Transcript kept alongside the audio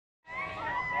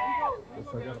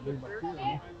I gotta move my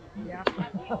chair. Yeah.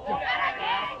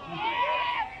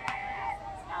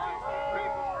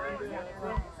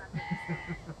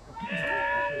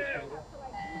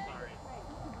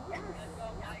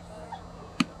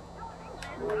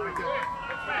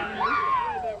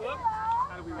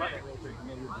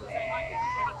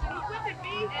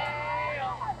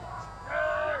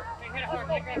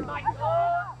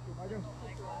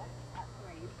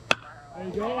 There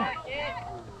you go.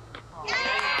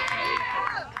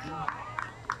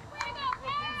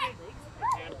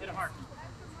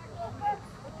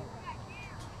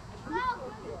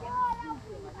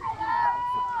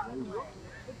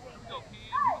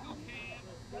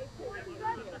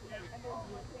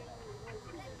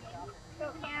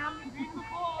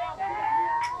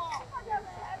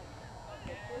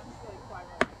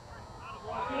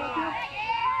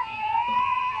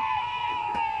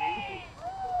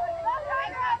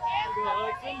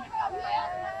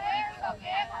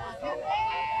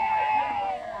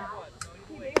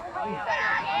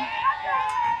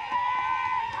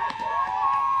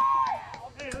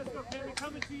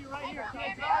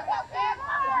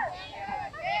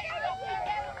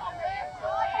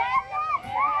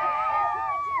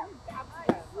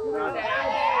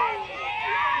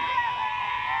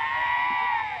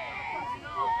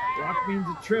 Rock means a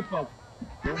trip up.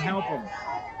 Don't help him.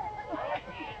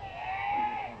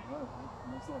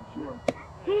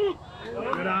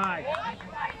 Good eye.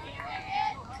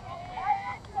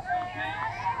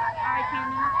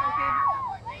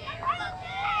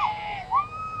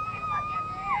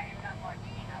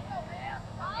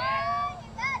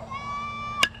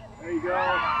 There you go.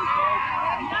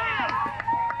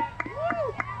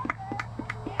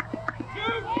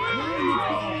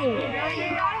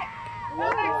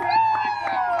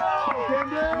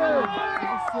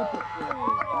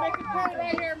 Make a cut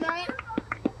right here, Mike.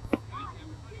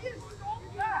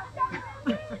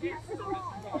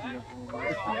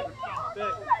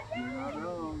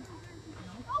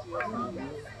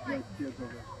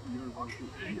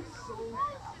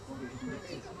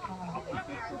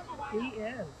 He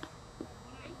is.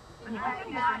 I mean, I think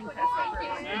he's running faster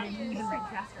first, and then he's even running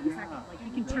faster in second. Like,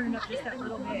 you can turn it up just that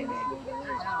little bit.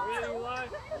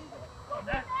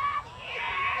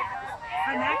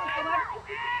 Hi, Mac, come on.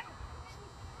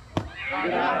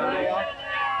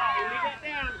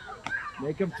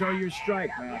 Make him throw your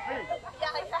strike, man.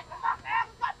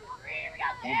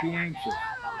 Don't be anxious.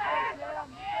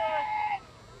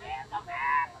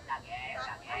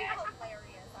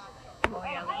 Oh,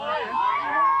 yeah,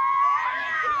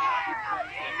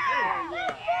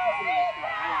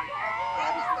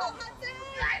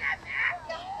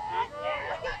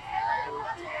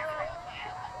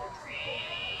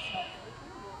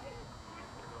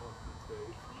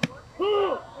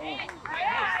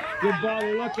 Good ball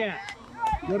to look at.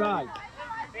 Good eye.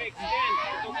 Hey, extend.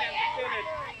 Don't get extended.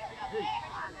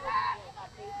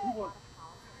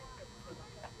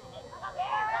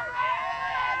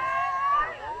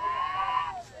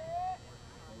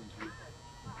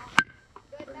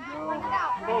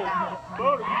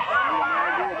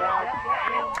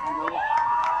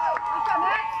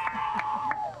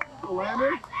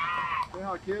 Landon? Say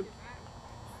hi, kid.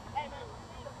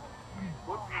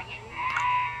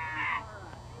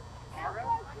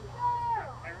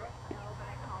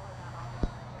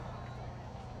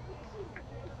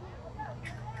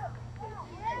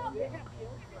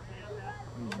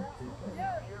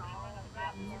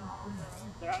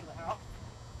 They're out of the house.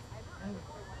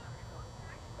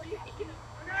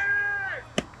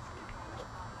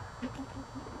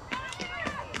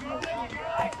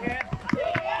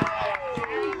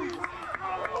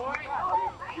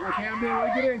 Camden, way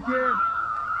to get in, kid.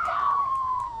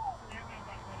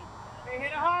 Hey, hit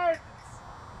it hard.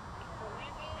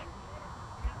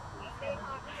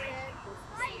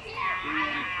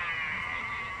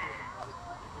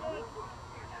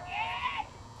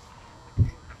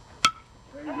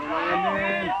 There you go,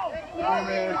 Landon.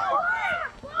 Landon.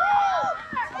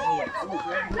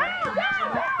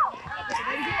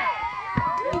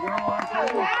 There you go,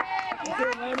 that's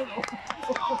it, Landon.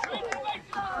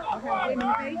 Okay, in the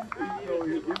face? So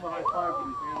you give him a high five with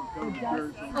his hands covered in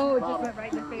dirt. Oh, it just went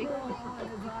right in the face.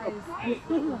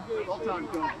 Well time,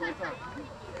 Coach. Well time.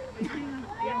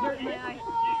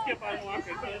 Skip on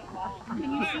walking, kid. Can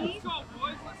you see? Let's go,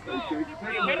 boys. Let's go.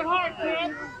 Hit it hard,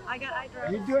 kid. I got eye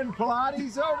drops. You doing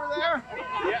Pilates over there?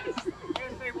 Yes.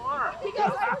 Here's they were.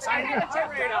 I had a chin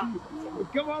rate up.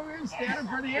 Come over here and stand in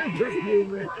front of your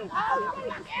movement.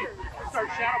 Start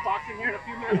shadow boxing here in a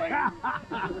few minutes.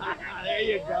 There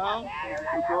you go.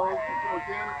 Good goal. Good goal,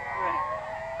 Ken.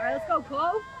 All right, let's go,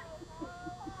 Cove.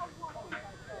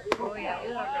 Oh,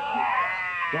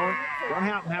 Don't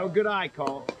help him. Have a good eye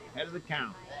call. Head of the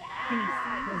count.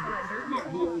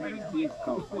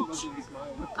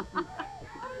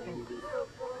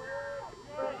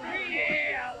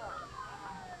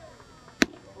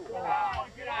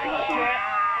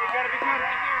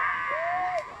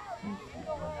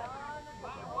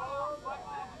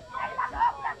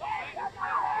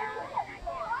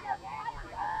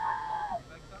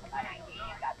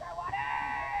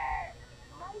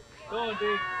 Go on, D.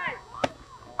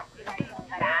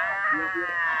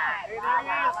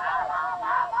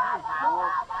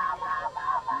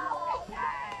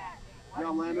 Yeah,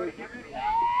 Landon. Let's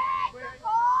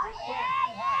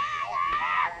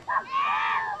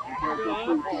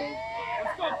go, Cole. Have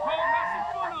some fun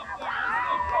up there.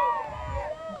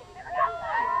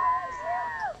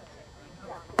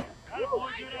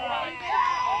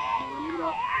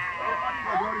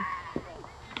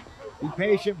 Be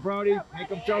patient, Brody. Make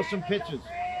him throw some pitches.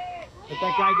 Let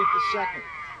that guy get the second.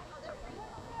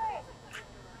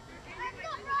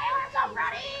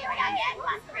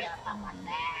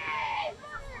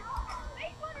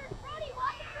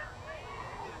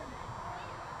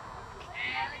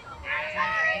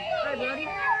 Hey, Brody.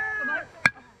 Come on.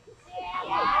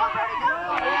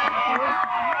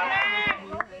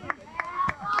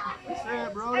 That's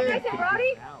it, Brody. That's it,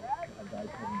 Brody.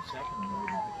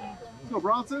 Let's go,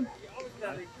 Bronson.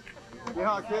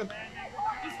 Yeah, kid.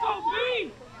 Let's go, B!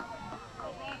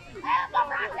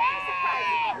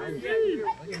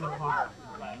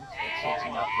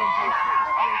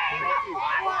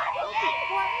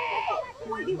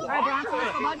 All right, Bronson,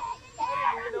 let's go, bud.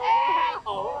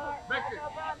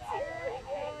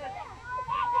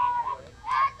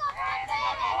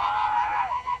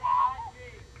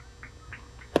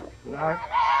 Good night.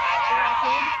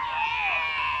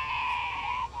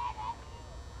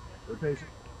 Be patient.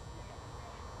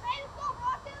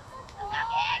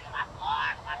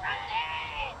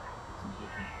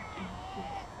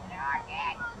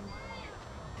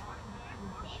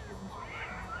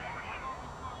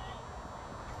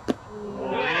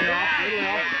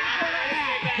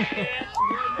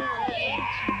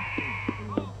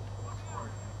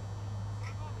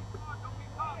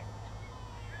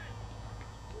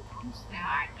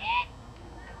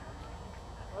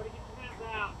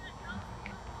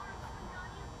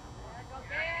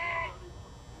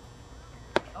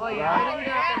 Oh, yeah. Right over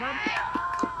there, bud.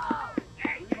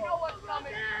 You know what's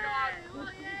coming,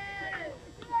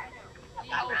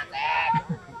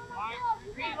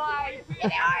 green light.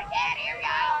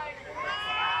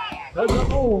 Let's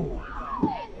go.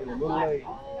 A little late.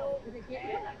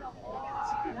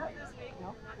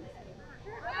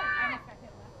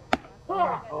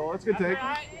 Oh, that's a good take.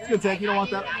 It's a good take. You don't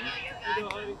want that.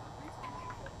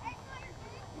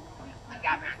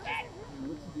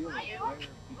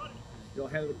 Still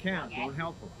ahead of the count. Don't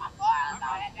help him. All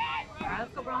right,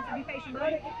 let's go, Bronson. Be patient, bud.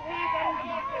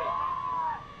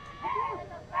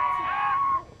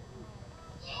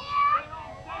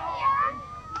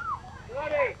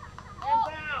 Ready. Hands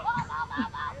down.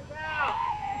 Hands down.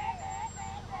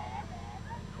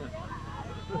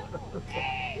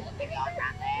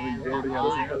 I mean, Brody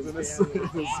has his hands in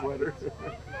his sweater.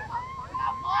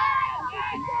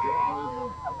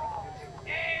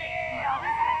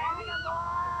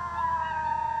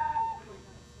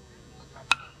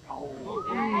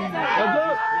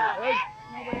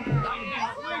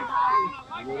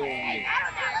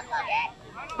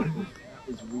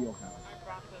 His wheelhouse.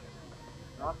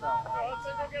 All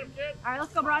right,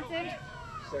 let's go, Bronson.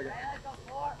 Second.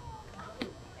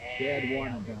 Dad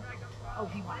wanted that. Oh,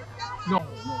 he won. No,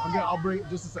 I'll bring it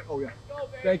just a sec. Oh yeah.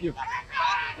 Thank you. All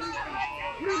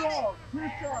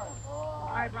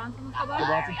right, Bronson, let's go, bud. Go,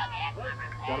 Bronson.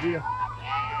 Gotta be ya.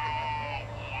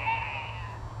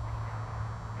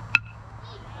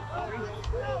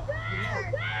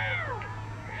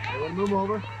 I want to move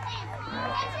over.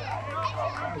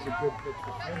 That was a good pitch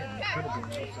for him. It could have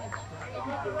been outside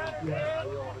strike. Yeah,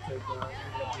 you don't want to take that.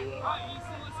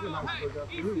 It's a nice plug up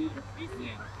through.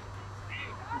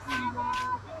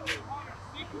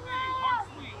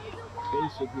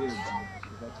 Base should be in.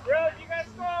 Bro, you gotta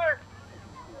score.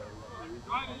 You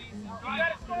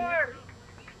gotta score.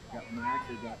 Got Max,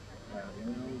 we got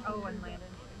Oh, and Landon.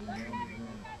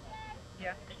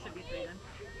 Yeah, it should be 3 then.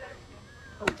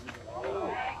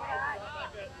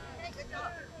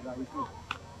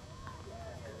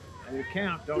 And your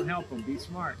count, don't help him. Be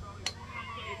smart.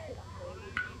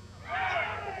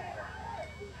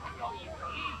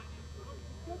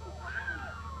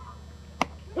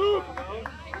 All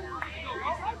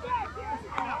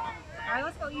right,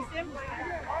 let's go, Easton.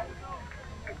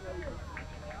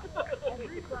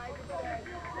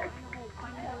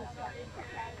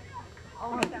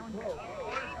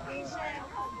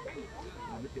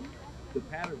 The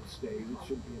pattern stayed, it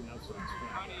should be an outside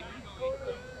strike.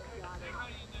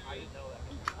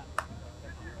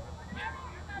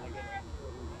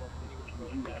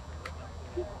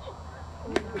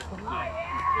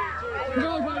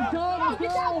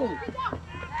 Let's go!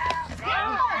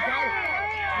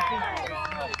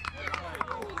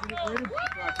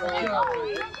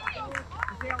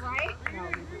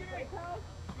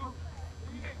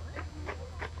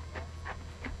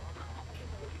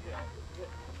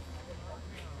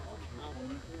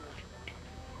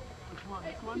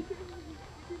 This one? Is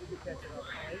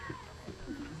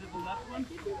it the left one?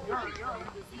 You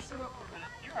sit up for a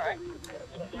minute. You're alright.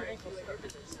 Your ankle sit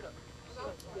up.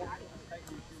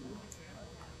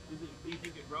 Do you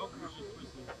think it broke or it's just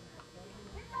twisted?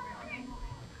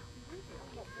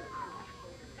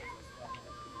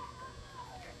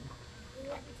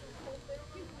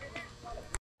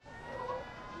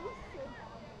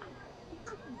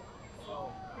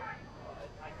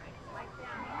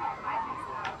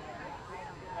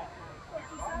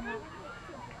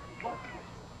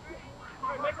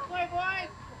 Make a play, boys!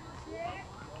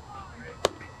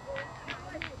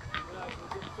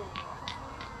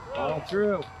 All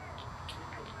through.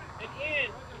 And in.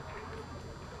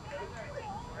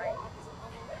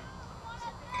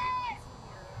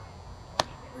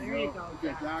 There you go.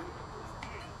 Okay, Zach.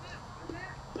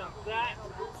 Jump that.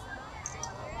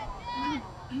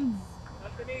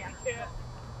 That's an easy catch.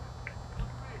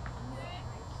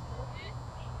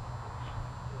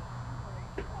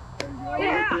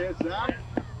 Yeah. Okay, Zach.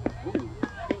 Ooh.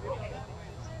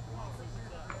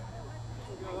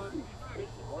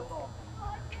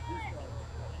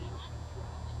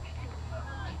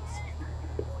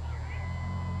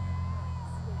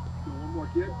 One more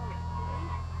kid.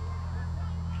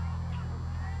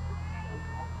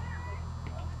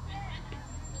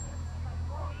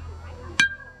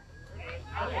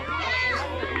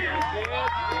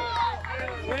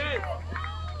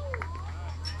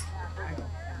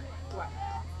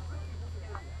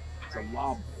 It's a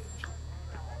lob.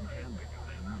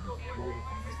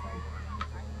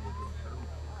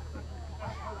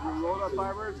 You roll up,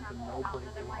 Firebirds.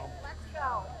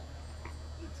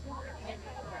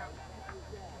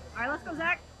 All right, let's go,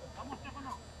 Zach.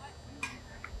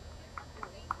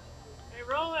 Hey,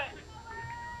 roll it.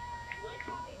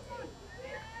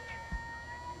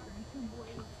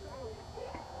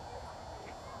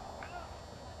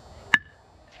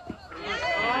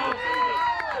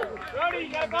 Brody,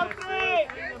 you got both three.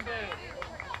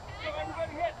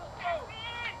 Everybody hit.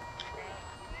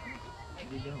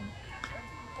 Where you going?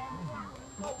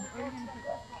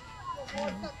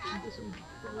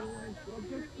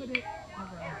 Just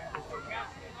put it over.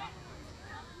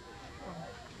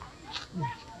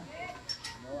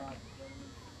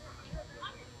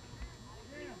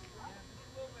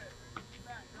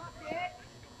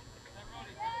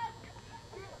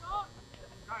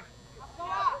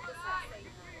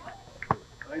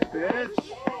 Nice pitch.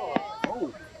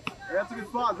 Oh, that's a good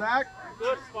spot, Zach.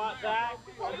 Good spot, Zach.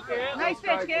 Good. Nice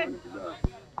pitch, kid.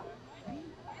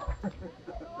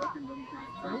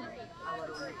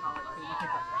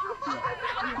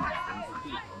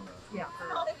 Yeah.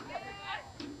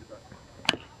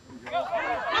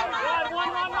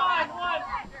 One.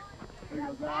 There you go,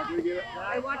 Zach. Did you get it?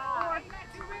 I watched four. Zach.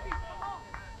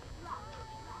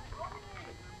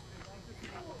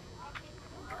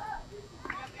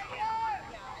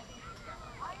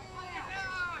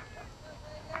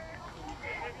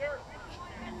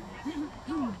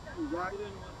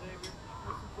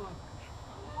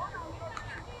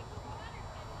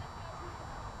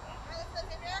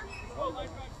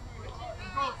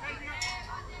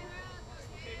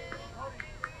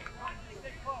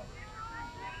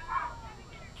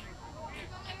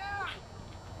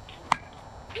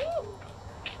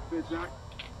 Pitch, Zach.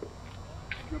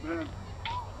 Jump ahead.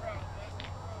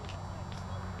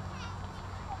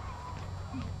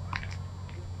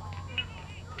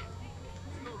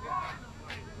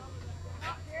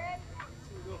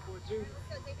 Go for it, too.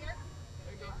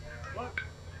 What?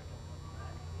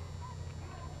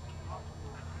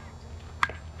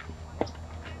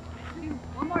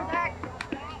 One more, Zach.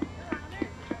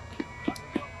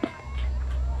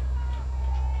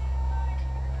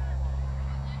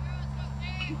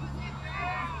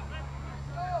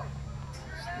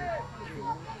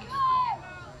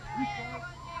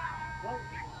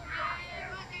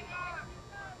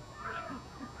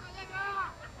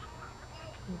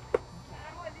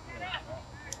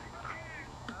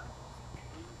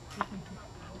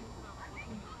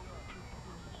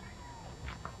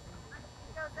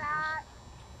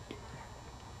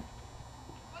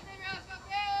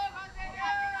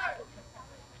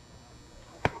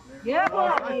 Yep.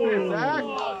 Zach.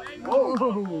 Oh,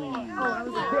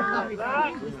 that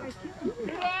was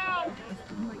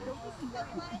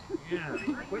Yeah.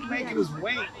 Quit making us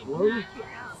wait, Blue.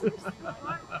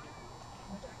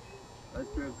 That's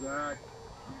good, Zach.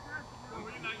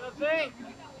 Nice kid.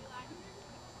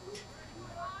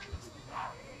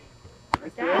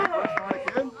 Nice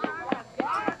kid.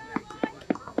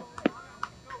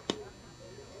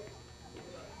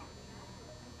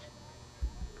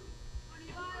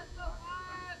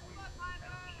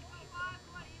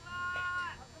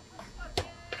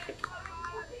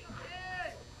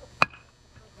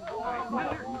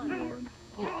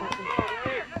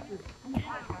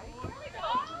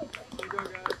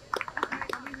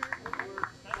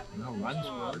 No runs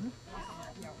scored.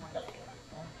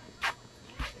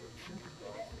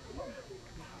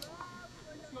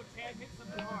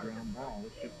 Ground ball.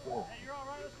 Let's get full. Hey, you're all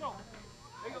right. Let's go.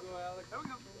 There you go, Alex. There we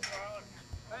go.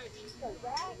 Hey,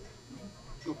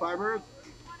 Go Firebirds.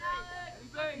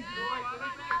 anything.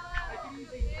 Take it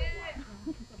easy.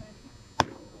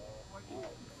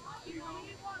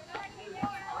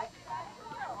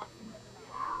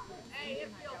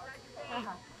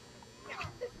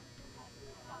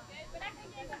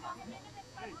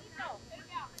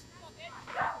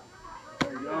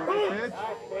 There you go.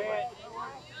 Nice pitch.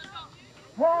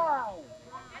 Wow.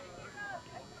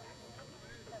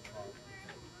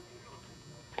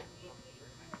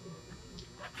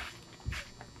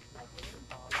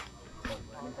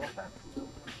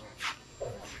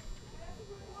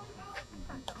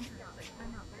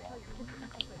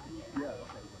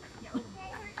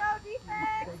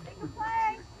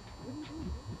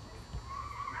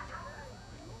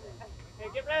 Hey,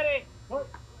 get ready. Good.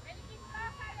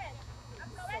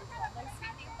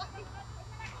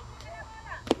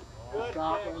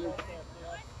 Stop, Landon.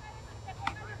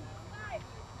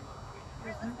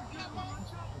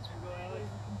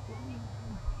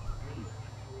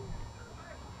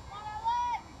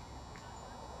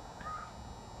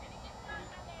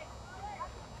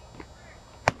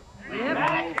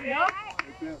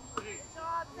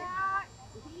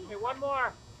 Okay, one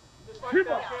more. Just like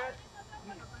that, kid.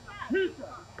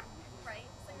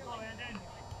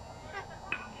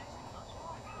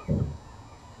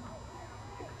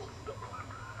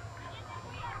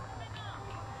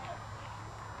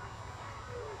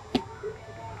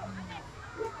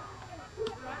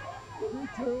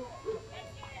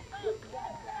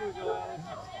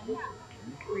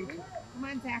 Come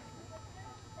on, Zach.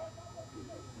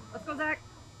 Let's go, Zach.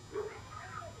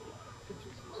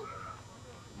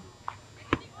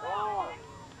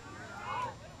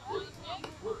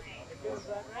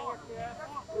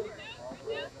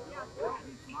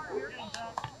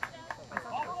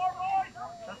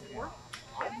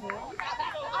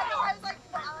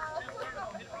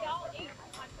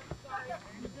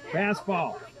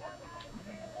 Fastball.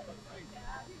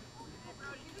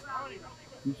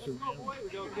 Here we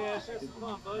go, Kash. There's some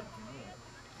fun, bud.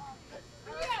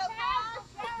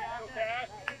 Go, Kash.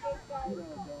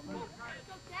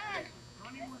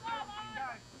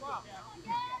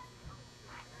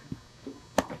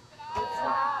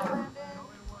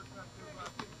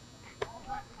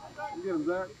 You get him,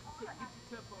 Zach.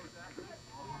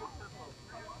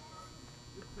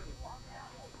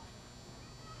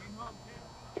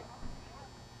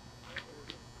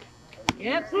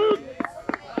 Yep.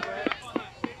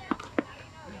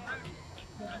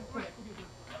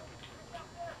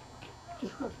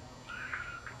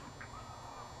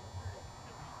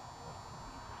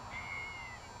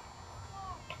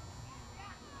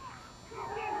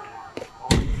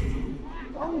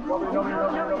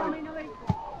 Nobody.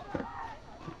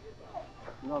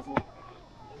 Russell.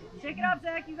 Shake it off,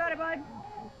 Zach. You got it, bud.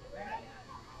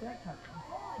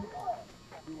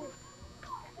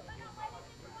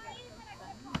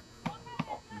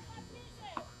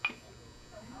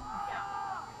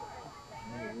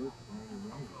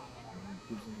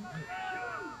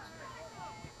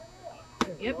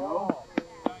 Yep. Go.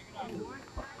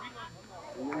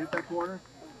 You gonna hit that corner?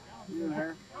 You in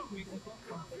here?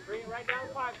 Bring it right down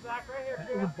the pipe, Zach. Right here,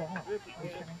 Good kid. ball. That's it.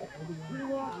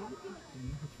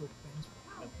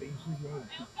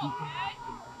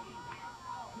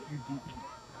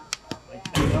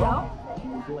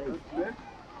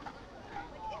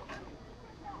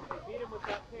 Beat him with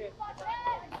that pitch.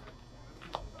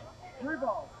 3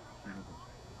 balls.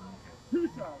 2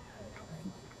 shots.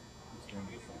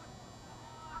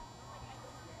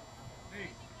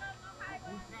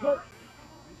 Good.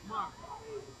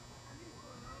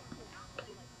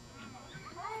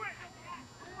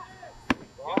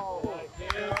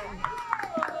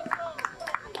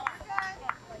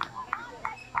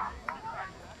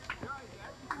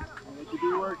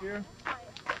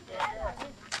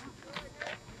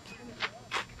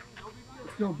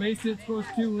 go. Base hit scores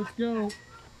 2. Let's go.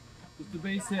 Just a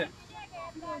base hit.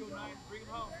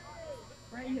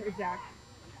 Right here, Zach.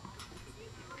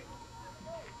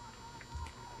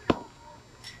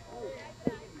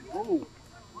 Oh.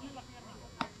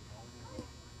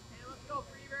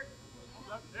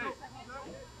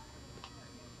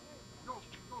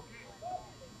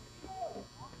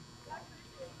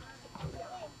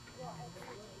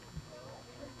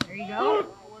 There you go.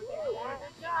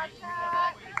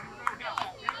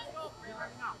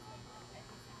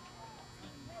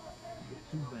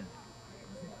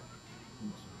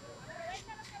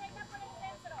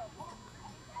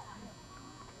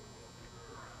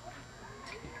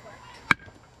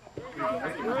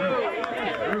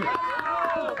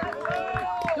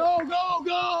 Go, go,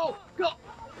 go! Go!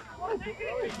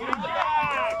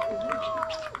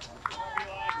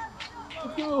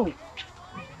 Let's go!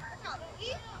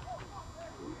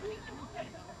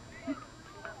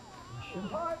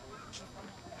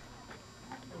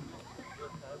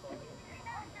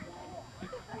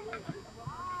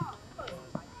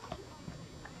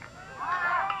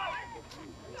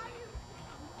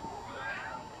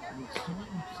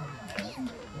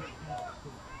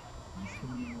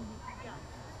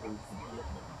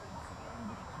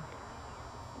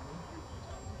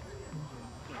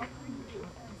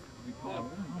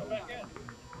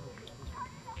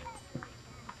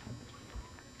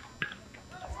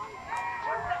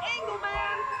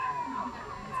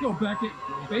 Let's go, Beckett.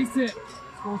 Base hit.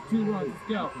 Scores 2 runs. Let's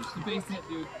go. It's the base hit,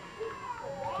 dude.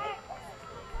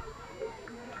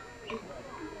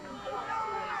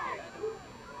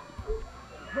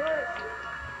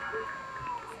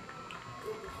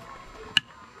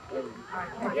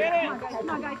 Come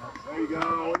on, guys. There you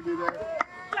go. What do you do there?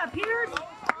 Yeah, Peters.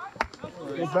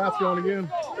 Hey, bat's going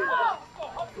again.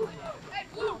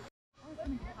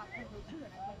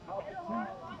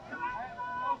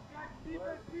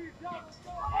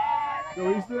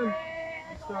 Go Easton.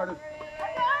 Started.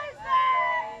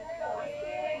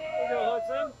 Go,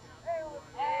 Hudson.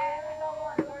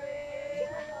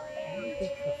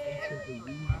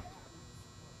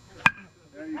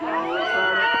 There you go.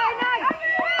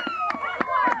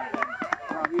 Started.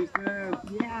 Wow, Easton.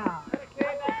 Yeah.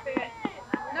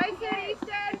 Nice hit,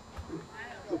 Easton.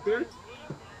 So good.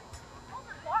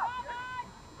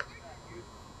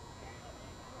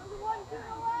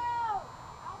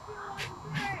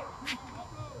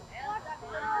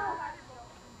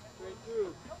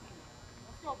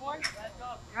 All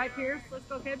right, Pierce. Let's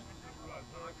go, kid.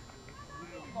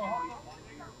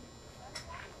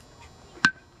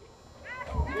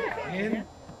 In.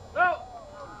 Go!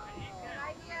 Good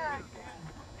idea.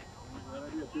 Good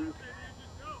idea, Pierce.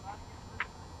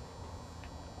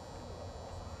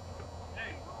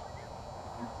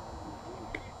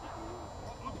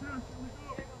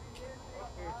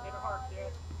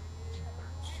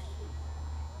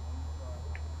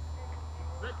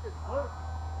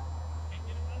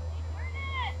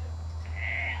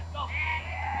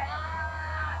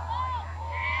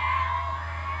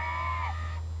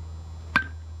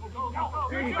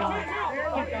 There you go. There you go.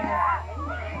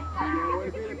 Way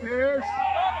to beat it, Pierce.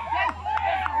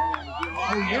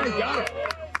 Oh, yeah, you got it.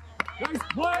 Nice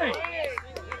play.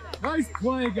 Nice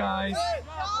play, guys.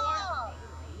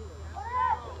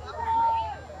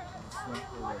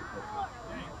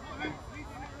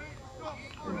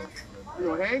 Here you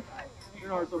go, Hank.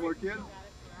 You're ours somewhere, kid.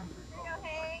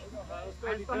 Let's go,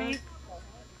 Hank.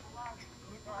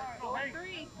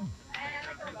 Three.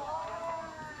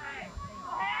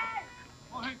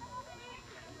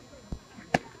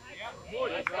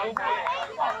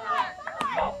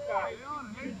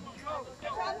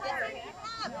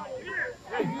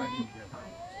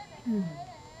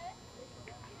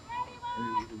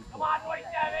 Come on,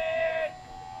 27!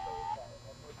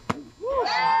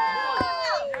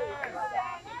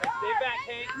 Stay back,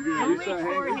 Hank. Don't Don't reach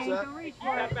for it, Hank. Don't reach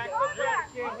for it. Step back, foot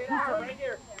back. Hit it hard right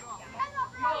here.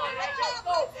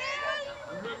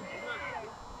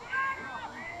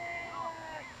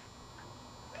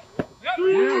 Yep. Yeah, you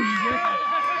get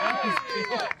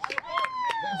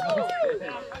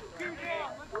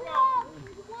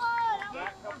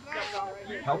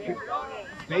it. Help you.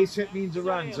 Base hit means a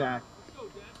run, Zach.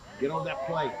 Get on that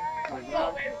plate.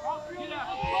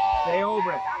 Stay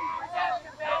over it.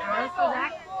 Let's go,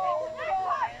 Zach.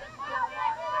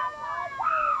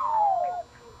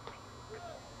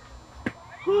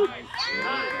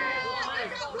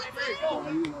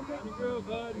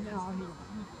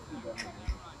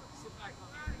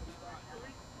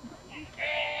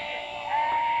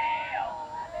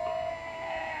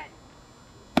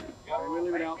 We'll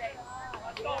leave it out. Get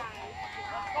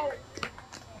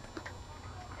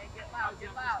loud,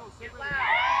 get loud.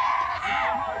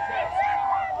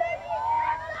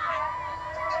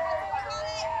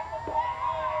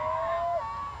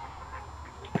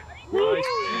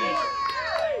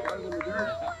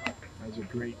 That's a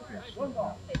great pitch.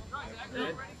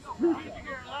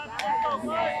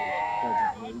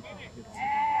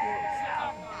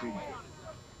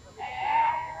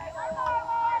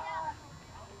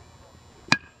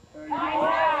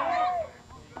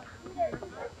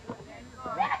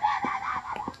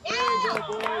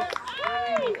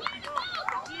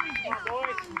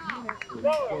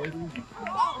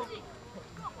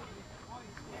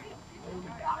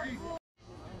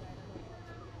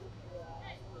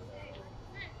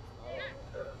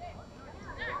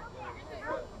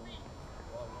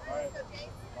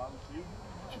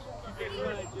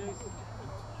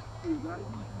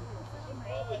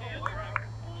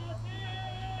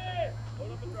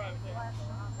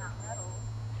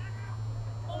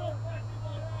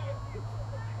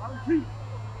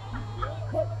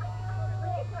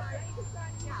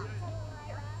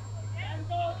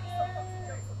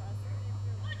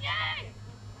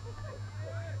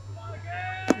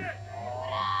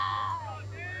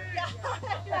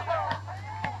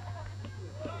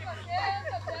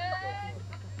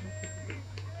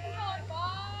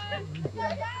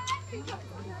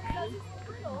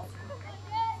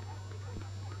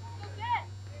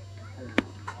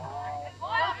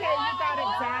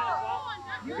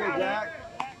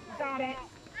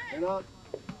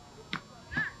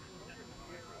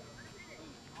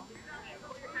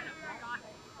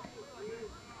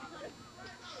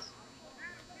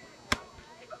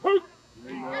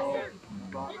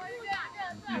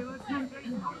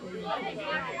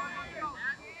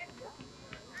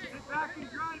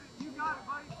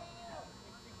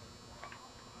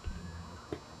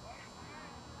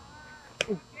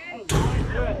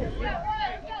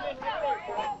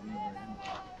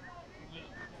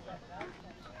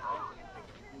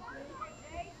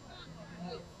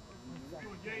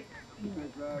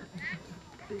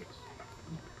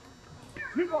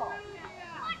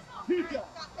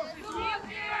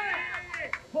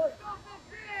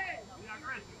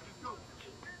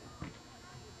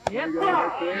 Yep.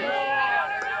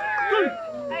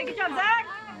 Hey, good job, Zach.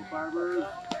 Firebirds.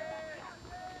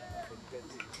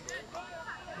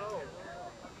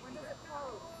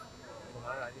 I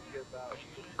need to get about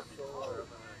solar.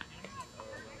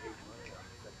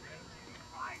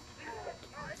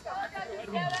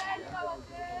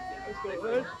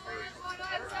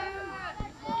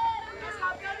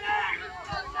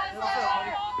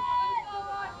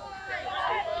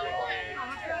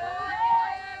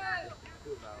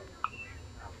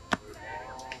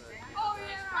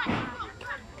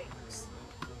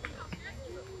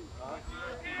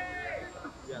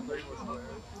 Yeah, 30 more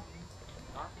squares.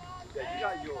 Huh? Yeah, you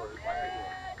got yours. I got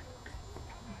yours.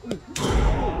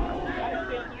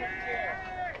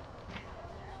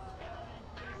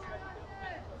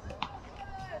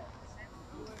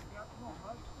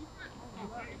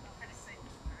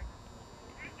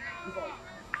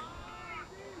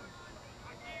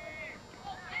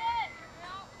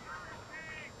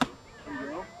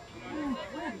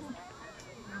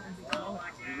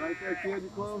 You're right there, kid. You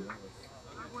close.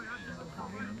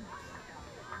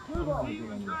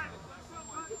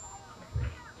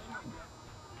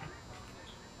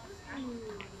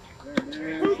 There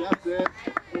it is. That's it.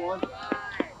 Go on.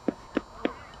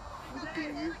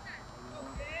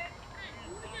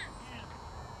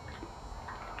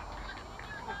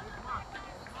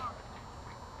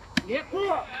 Yep. One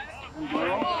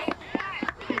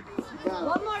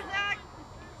more, Zach.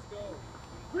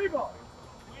 Three ball.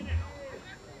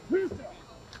 Two step.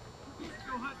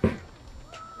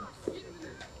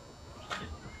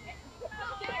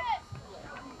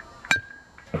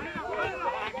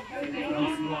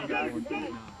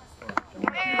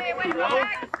 Hey, wait,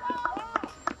 back.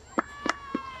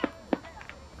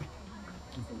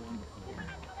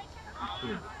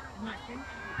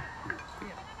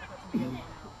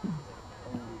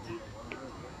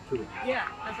 Yeah,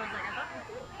 that's what I was like.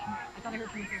 I thought I heard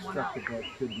from you say one out.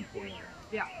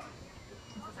 Yeah.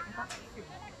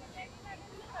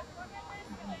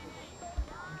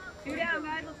 Two down,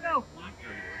 guys. Let's go.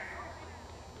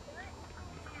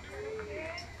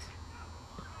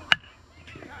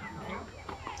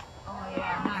 Oh,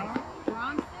 yeah. Nice.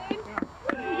 Bronson.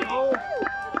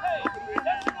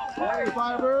 Hey,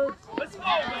 Firebirds. Let's go,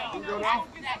 man. You go now.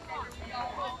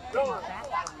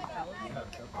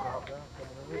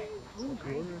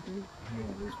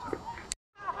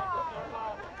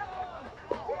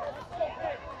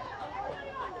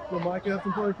 So Mike has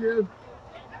some for a kid.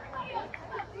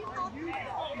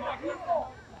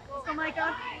 go,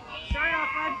 Micah. Start it off,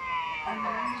 bud.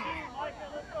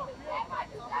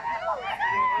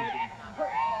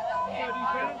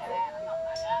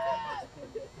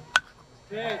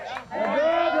 Pitch. Heads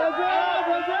up,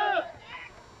 heads up!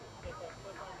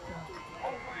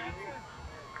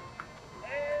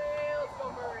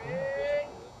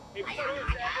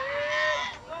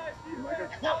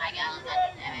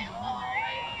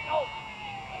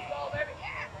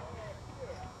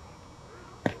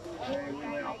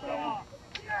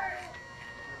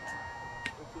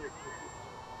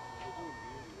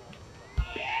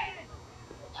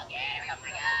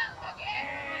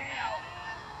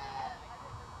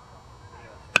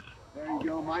 There you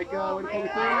go, Micah. Way to pull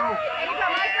it through. There you go,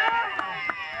 Micah.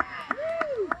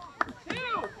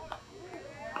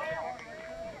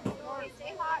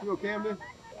 You go, Camden.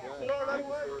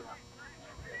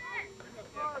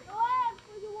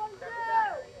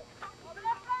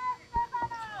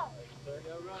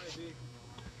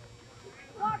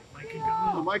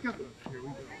 Oh, Micah.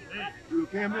 You go,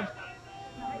 Camden.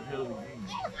 All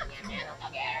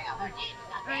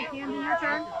right, Camden, your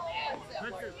turn.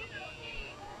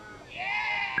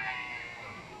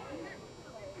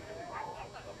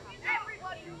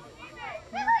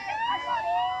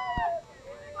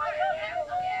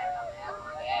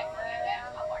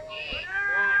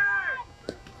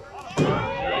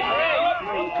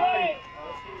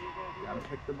 Gotta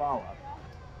pick the ball up.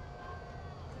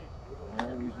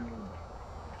 Always remember.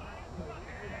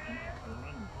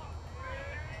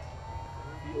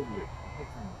 Field with.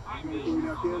 You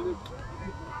go, Camden.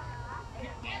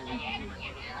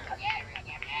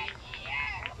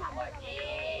 Yep. Go, Micah.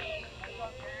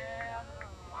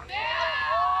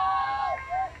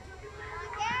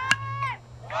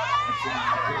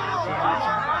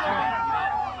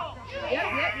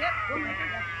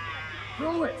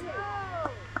 Throw it.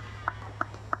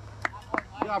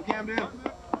 Good job, Camden.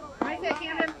 Nice hit,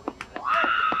 Camden.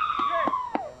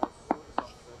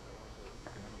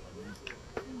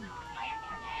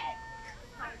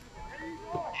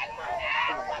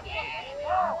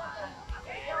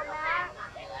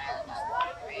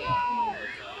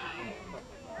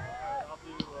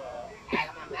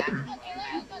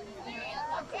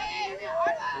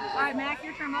 All right, Mac,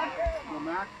 your turn, bud. Go,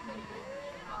 Mac.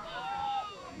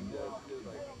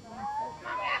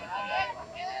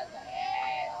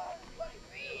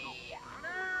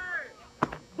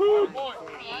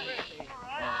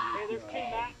 Hey, there's K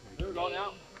Mac. They're going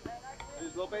out.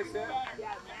 There's little base hit.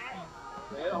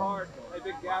 They hit it hard. Hey,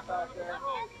 big gap out there. All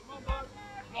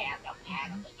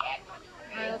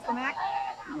right, let's go, Mac.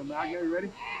 You go, Mac. You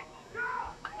ready?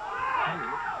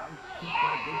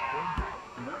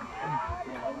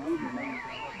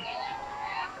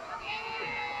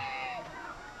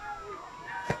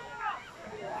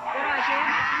 Good eye, Cam.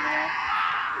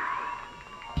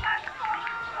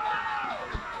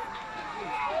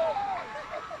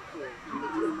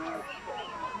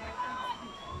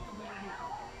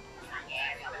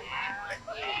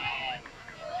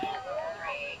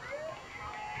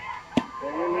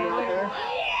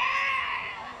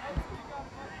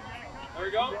 There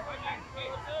we go.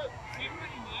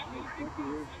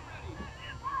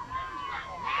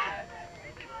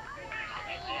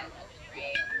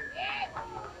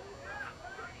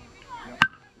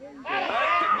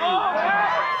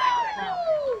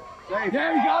 Safe. Yeah,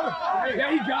 he got him. Yeah,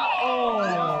 he got him.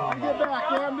 Oh. Get back,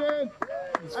 Camden.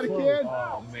 That a kid.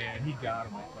 Oh, man, he got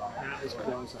him. I thought. That was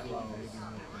close. I thought maybe.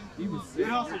 He was Good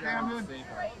hustle, Camden. Hey,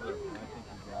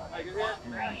 good hit.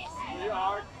 Hit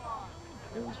hard.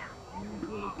 It was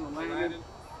Go, Landon.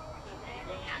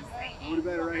 Go to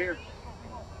better right here.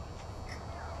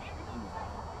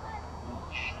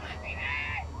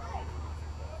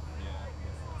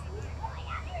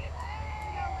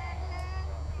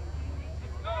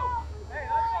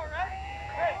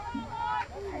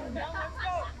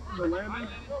 Go, Landon.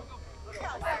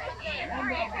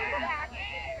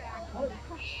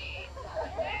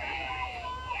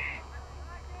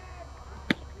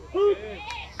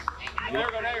 There we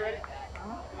go. Now you ready?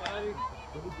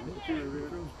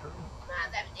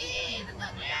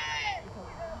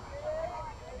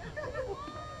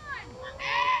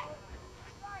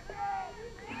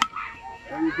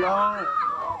 There you go.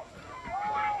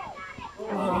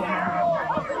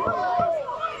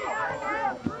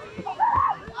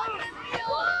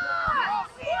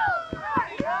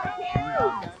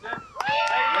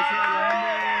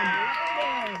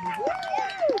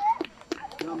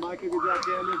 Now, Micah, good job,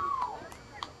 Camden.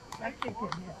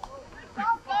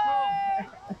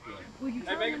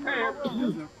 Hey, make it pay here.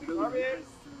 RBIs.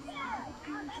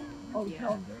 Oh,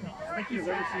 yeah. I think you've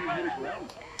ever seen him hit a ground.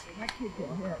 That kid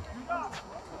can hit.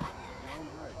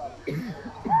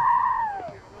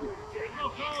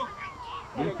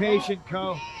 Be patient,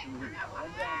 Co.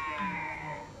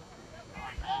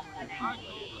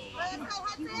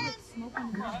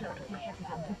 Smoking the stuff.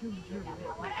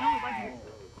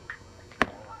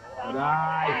 Good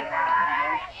eye.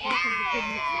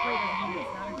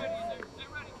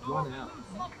 One out.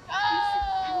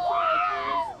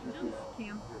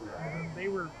 Cam. They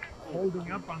were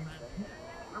holding up on that.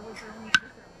 Or was there only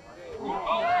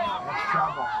That's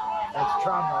trouble. That's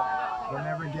trouble. They'll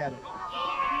never get it.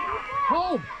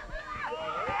 Home!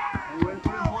 He went for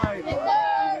the play.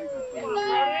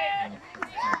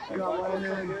 Got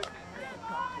Landon.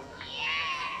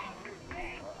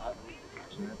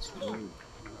 That's true.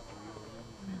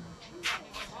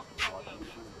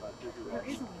 there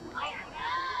isn't one?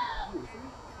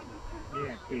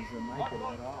 Yeah, because the mic will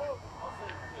let off.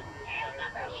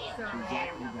 So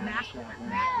Mac was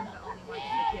the only one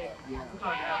that kid.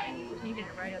 He did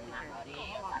it right up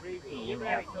the here.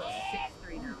 Yeah, so it's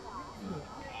 6-3 now.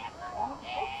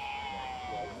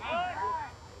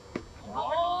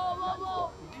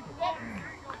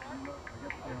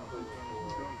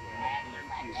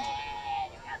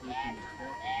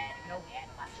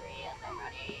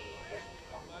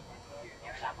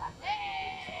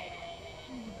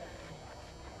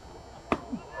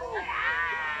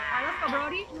 Alright, let's go,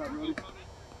 Brody.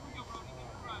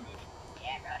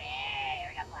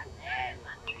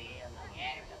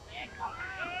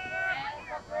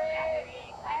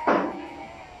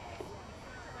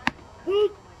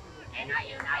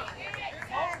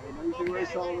 Anything right,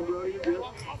 Solomon, bro? You're good.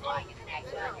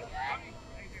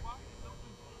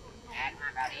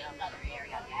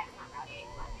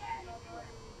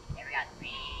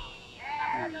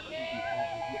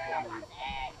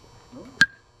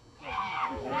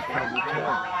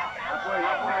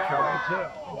 Trouble too.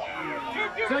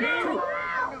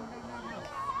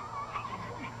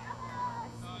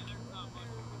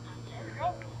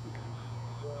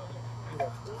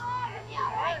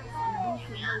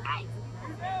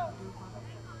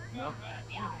 No.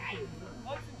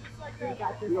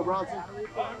 You go, Bronson.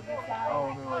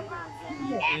 Oh,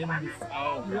 no. Innings.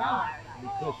 Oh, wow.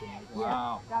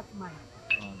 Wow. That's mine.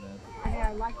 Oh, that's, I mean,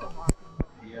 I like the walking.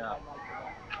 yeah.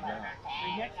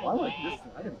 Yeah. Well, I like this.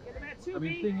 I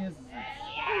mean, the thing is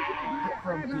it's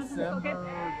from December to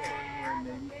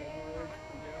maybe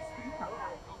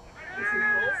February,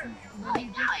 I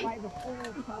guess. just buy the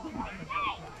full cup.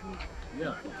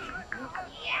 Yeah.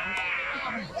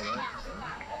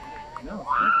 No,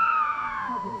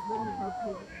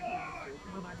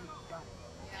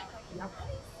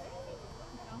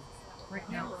 Right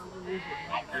now,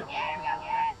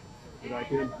 Good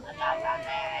idea.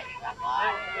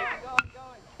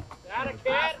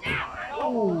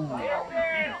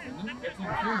 it's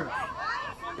interference.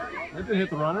 That didn't hit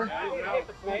the runner.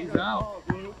 He's out.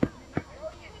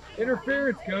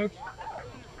 Interference, coach.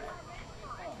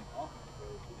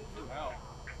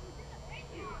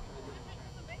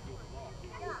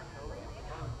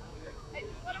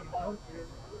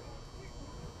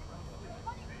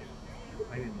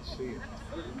 I didn't see it.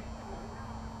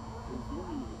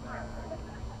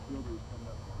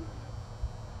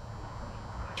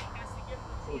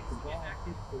 So if the ball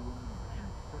hits the runner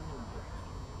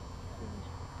and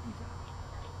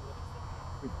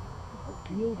if the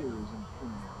fielder is in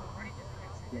front,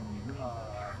 then you know.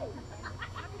 how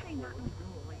do they not know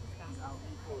like this guy's out?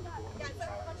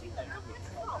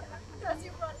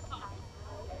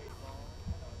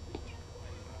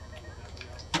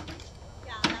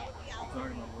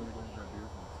 Talking about where they're going to grab beer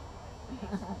from.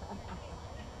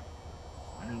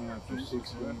 I don't know after 6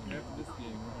 After this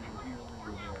game, we're here,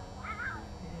 we're there.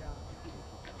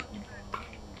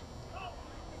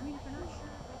 I mean, if they're not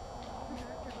sure, the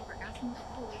director's over asking the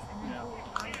police and then Yeah.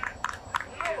 I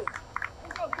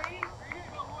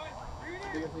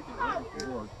think they can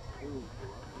board.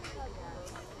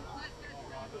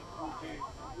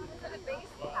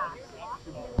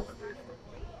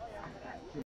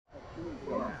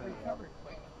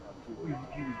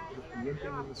 He was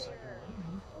limping in the second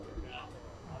round.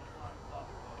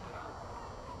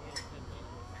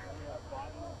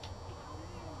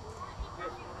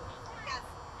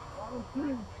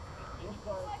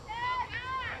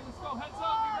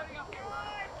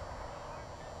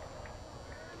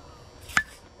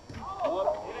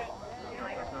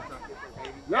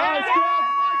 Nice catch,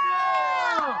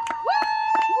 Michael!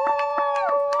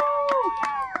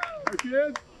 Good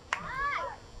kid.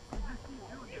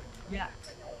 Yeah.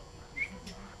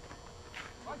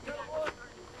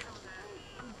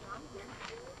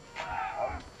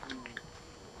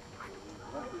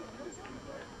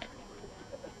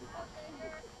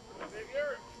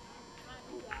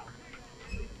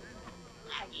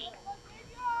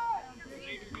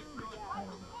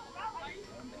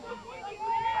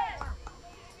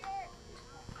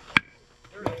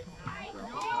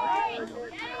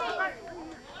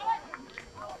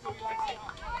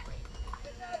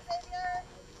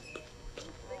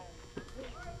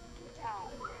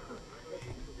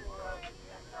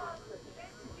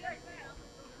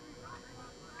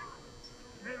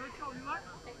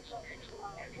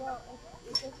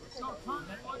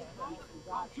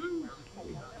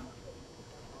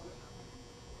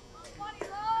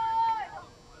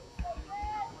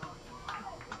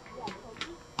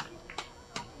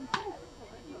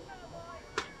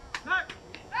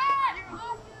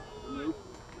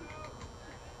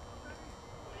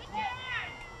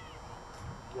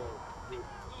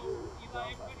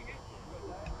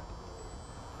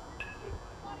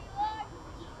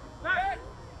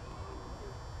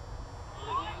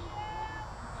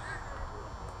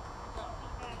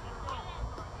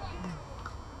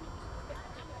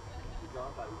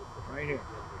 Right here.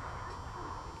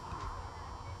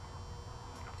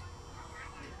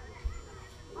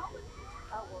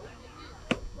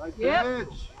 Nice Yep.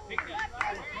 pitch.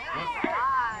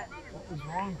 What was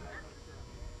wrong?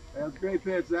 That's a great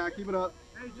pitch, Zach. Keep it up.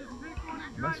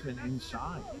 It must have been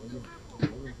inside. Wasn't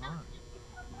on.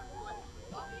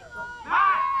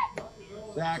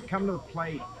 Zach, come to the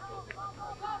plate.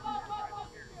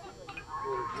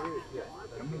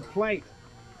 Come to the plate.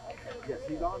 Yes,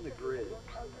 he's on the grid.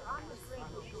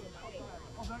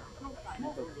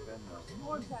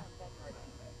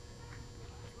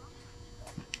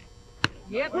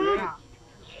 Yep. Yeah.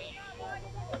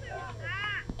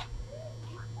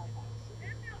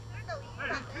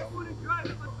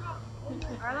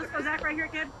 All right, let's go, Zach, right here,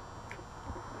 kid.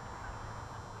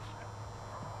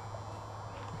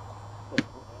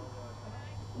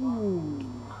 Ooh,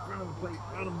 front of the plate,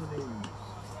 front of the knees.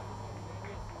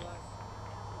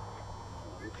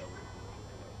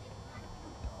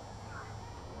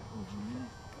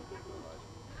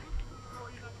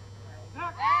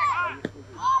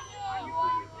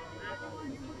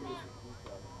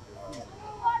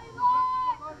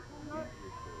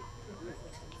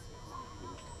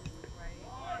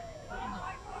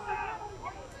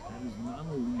 That is not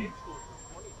a lead.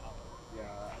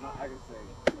 Yeah, I can say.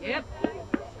 Yep.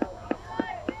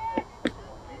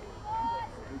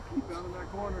 Keep down in that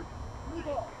corner.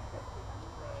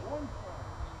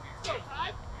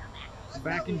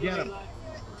 Back and get him.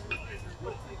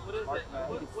 What's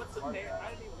the pay? I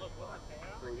didn't even look.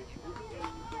 What's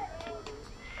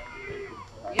the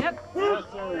pay? Yep.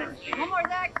 One more,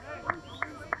 Zach.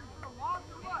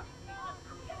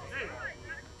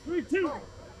 3-2.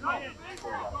 Nice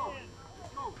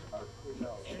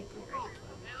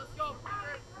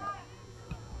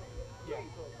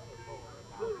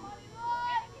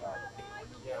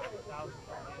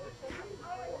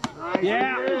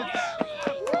Yeah. pitch.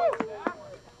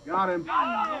 Got him.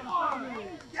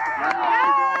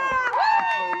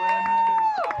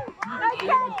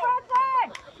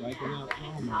 Strike him out.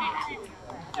 Oh,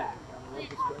 my.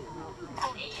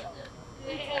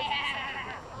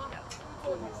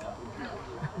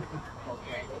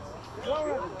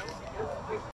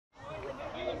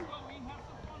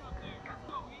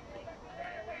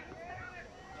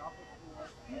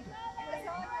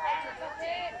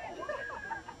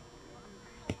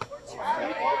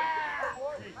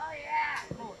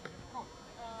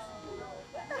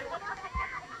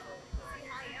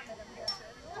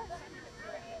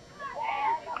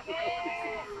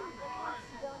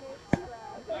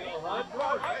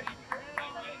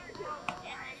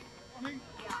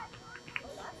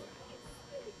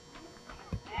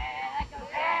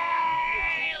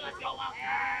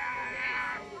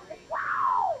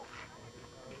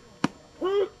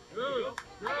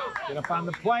 Get up on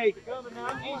the plate. Go,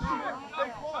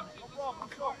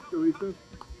 Ethan.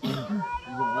 He's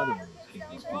another one.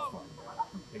 He's too far.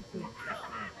 Takes it.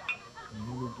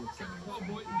 Never gets it.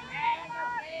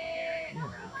 Yeah,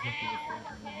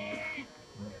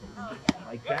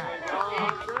 like that.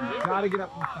 You gotta get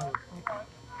up in front of the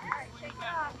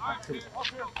plate.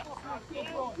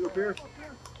 You up here?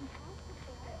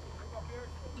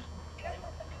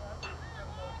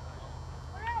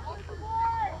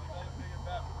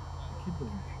 Kid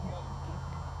doesn't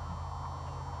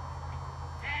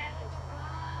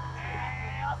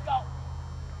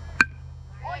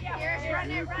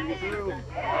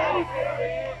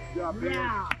Good job,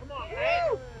 Pierce.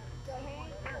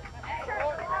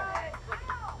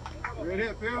 Great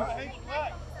hit, Pierce.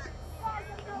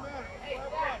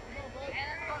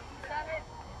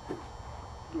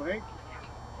 Go, Hank.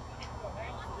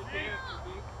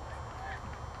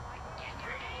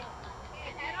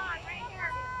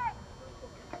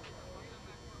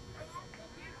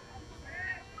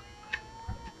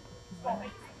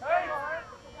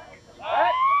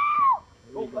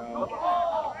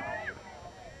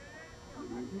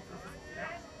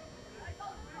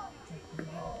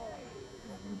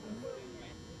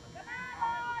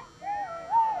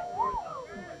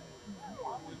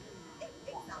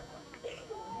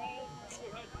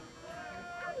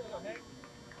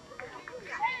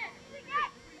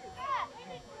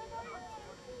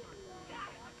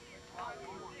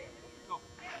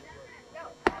 There you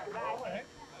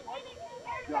go.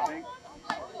 Good job, Hank.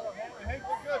 Hank,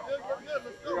 we're good, dude. We're good.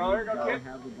 Let's go. You gotta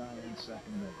have the guy in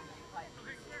second base.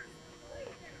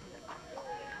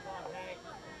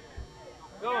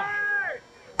 Go on.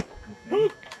 Hey,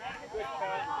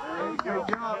 good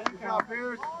job. Good job,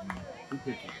 Pierce. Two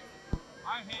pitches. All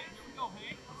right, Hank. Here we go,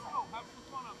 Hank. Let's go. Have some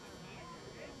fun up there, Hank.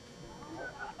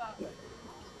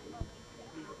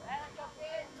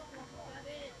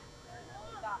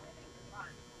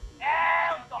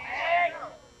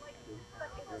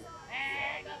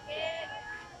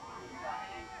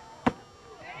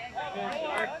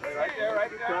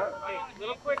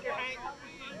 little quicker, Hank.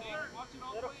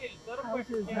 Little How's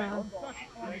quicker. his,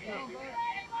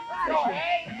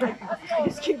 I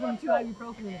just gave him 2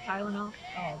 ibuprofen and a Tylenol.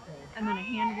 Oh, okay. And then a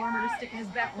hand warmer to stick in his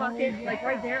back pocket, like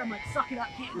right there. I'm like, suck it up,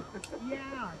 kid.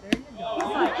 Yeah, there you go. He's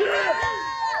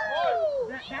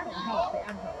like, that'll help.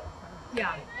 That'll help.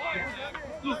 Yeah.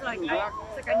 He's like,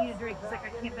 I need a drink. He's like, I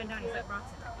can't bend down. He's like,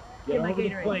 Bronson. Get over the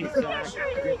plate, Zach.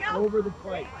 Get over the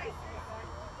plate.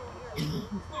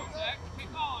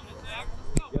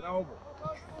 Get over.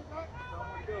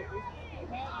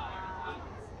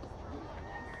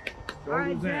 All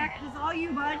right, Zach, this is all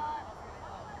you, bud.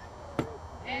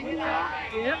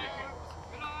 Yep.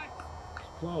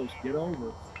 Close. Get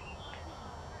over.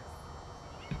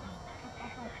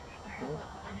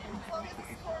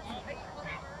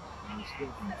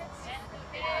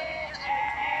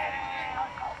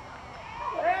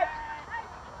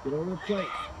 Get over the plate.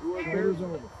 Shoulders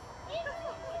over.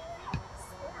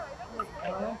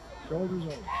 Shoulders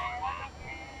over.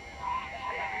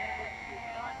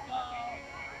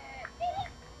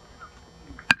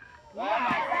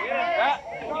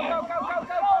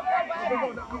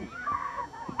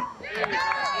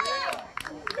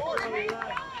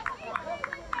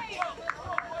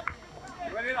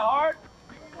 Ready to hard?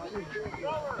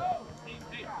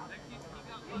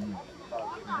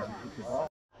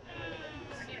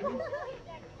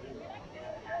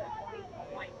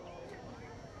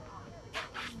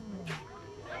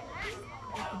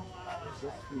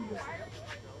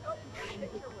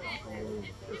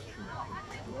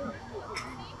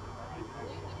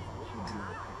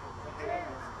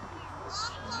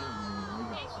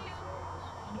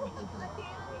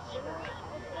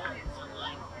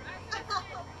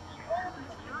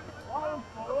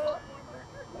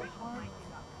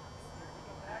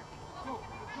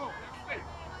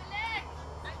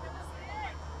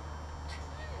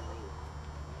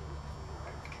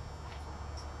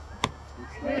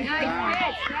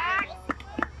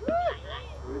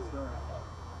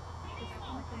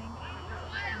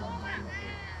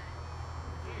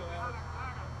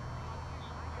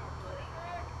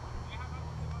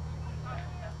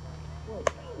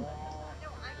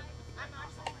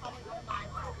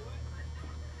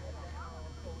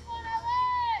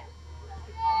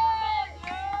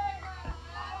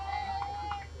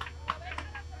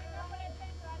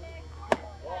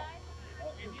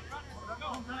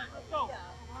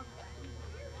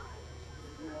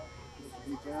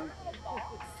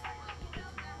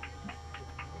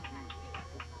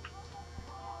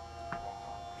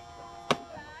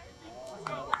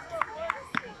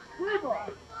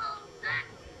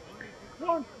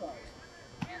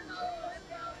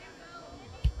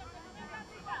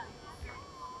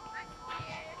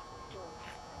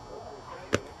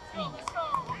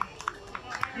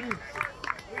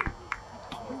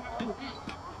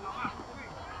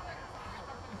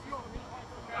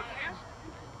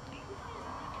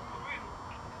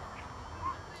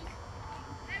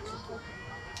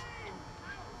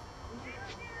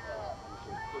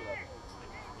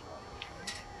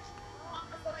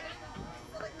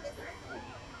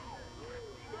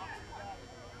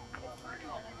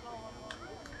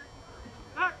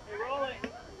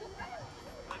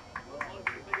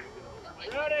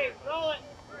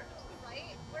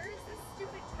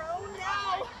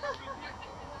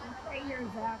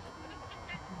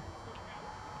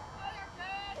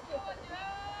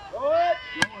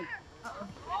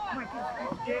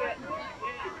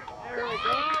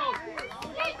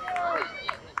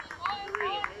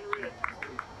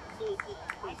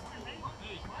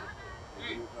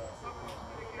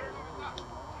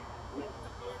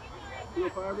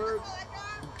 Firebirds.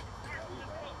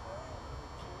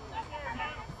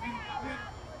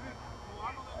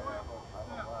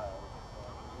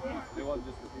 It wasn't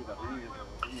just because he was at Lee.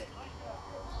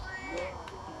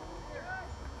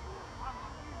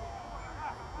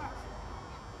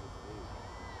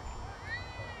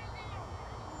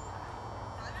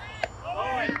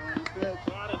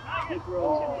 Good throw.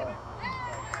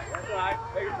 That's all right.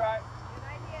 Take a try.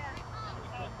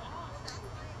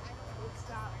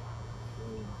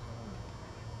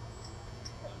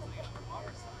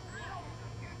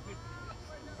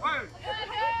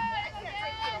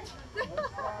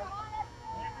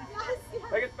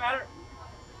 Make it better.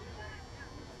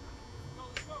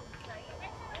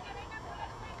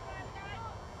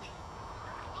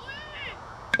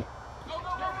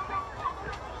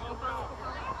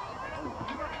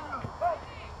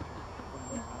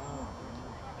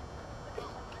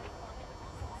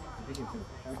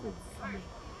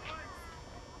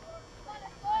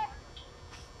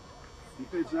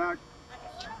 Defense, Zach.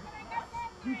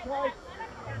 Keep tight.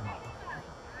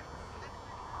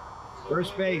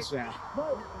 First base, Zach.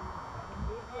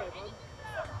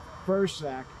 First,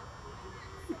 Zach.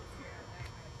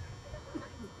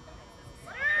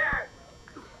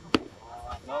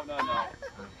 No.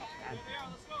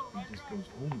 He just goes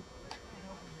home.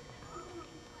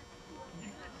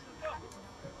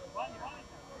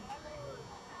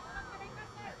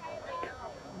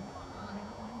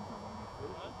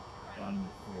 Bottom of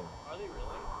the four. Are they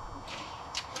really?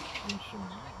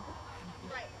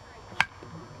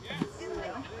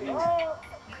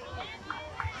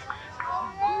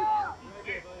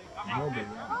 Nobody.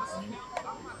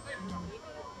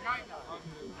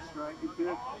 Strike, good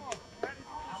pitch.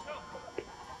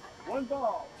 1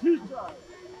 ball, 2 strikes.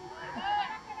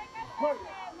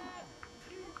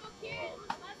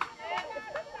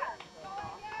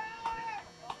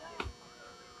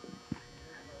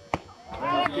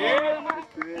 Yeah. Nice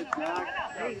pitch, Zach.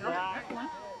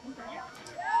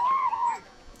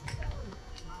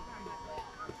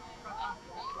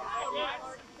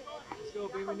 Let's go,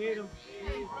 baby. We need him.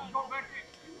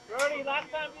 Brody, last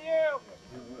time to you.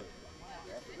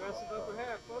 Aggressive upper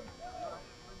half, bud.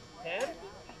 10?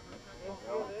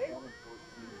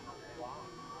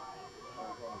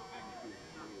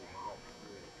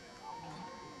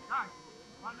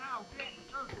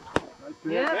 Nice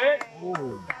pitch. Yep.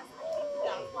 Oh,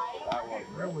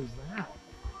 where was that?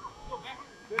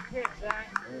 Good pitch, Zach.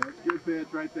 Yeah, that's a good pitch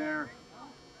right there.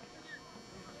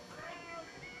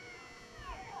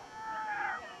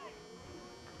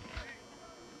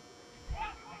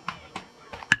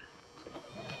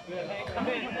 Good, Hank. Come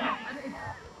in.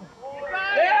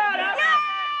 Yeah!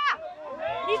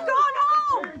 He's going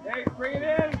home! Hey, bring it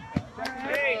in.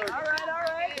 Hey. All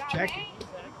right. Check.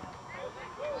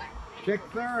 Check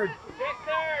third. Check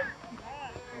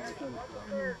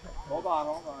third. Hold on.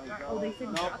 Oh, they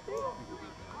said drop it?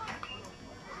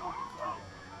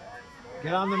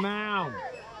 Get on the mound.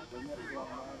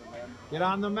 Get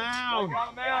on the mound. Get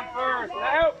on the mound first.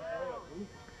 Out.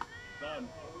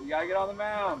 You gotta get on the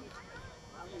mound.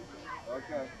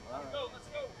 Okay. All right. Let's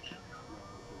go.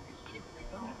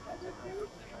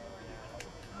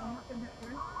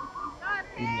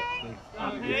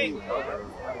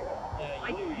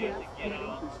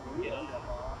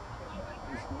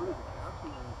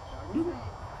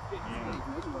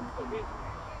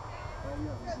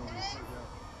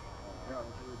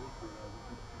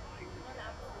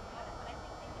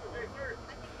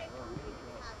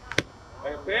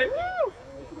 Hey, pitch.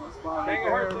 Hang it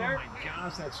hard Oh there. my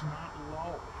gosh, that's not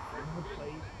low. From the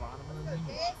plate, bottom of the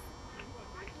knee.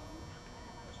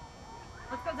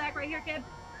 Let's go, Zach, right here, kid.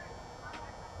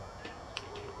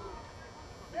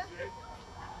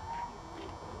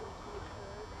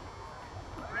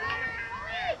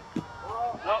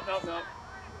 No.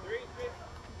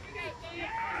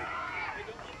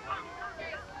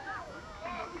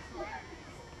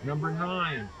 Number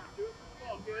 9.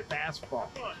 Fastball.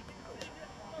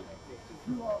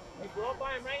 You go up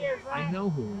by him right here, I know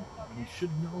who. You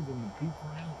should know them. The people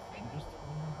around. I'm just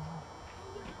telling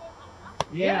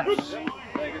you. Yes.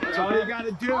 That's all you got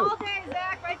to do. All day,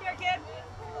 Zach, right there, kid.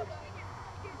 Oh,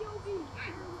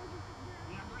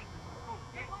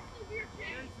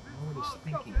 it is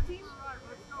stinky.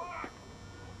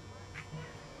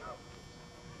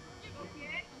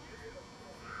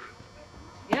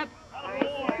 Yep.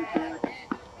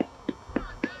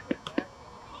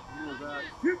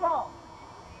 2 balls.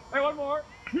 Hey, 1 more.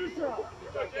 2 strikes.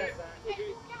 Hey,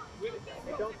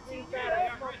 don't see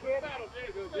that. Kid.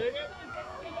 Go, Jake.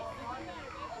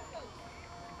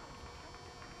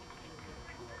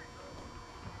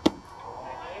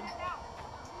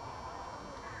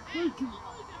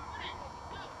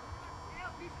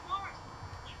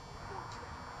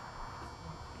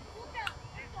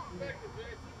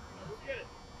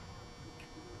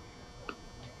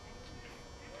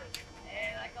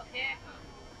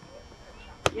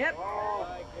 Yep.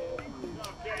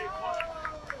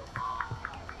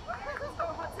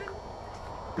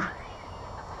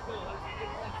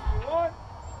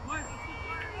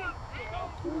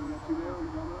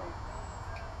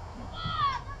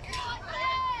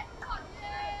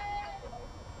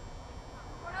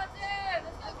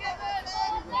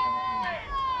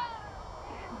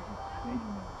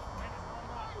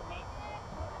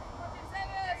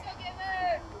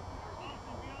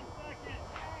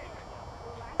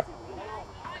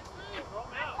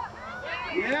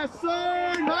 Yes,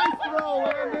 sir. Nice throw,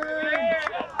 Landon.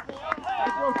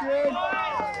 Nice throw, kid.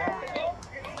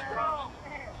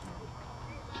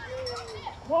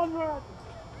 1 run.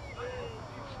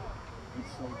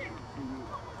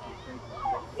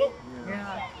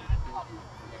 Yeah.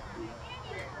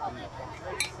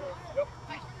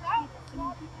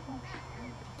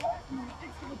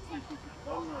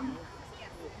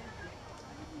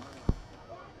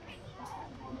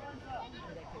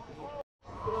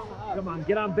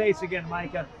 Get on base again,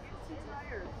 Micah.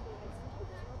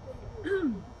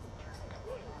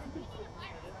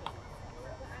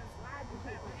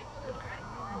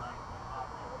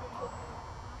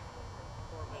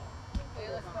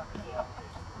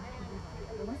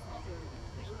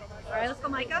 All right, let's go,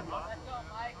 Micah.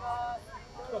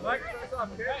 Go, Mike. Start us off,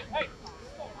 kid. Hey. Hey,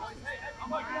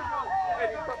 Mike, here we go.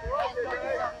 Hey, you cut the rope there,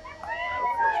 hey.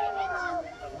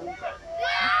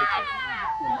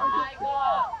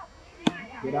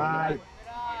 Good eye.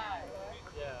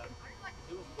 Yeah.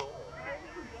 It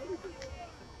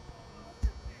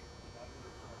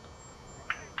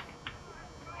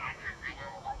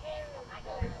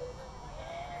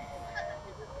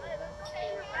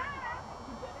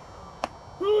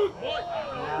was cool.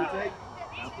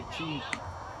 Out the cheek.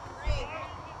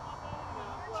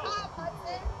 Cross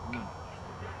Micah.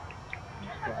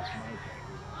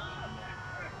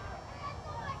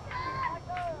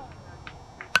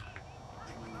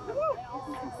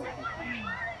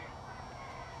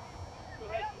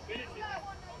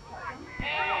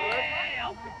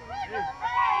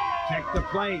 Check the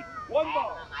plate. One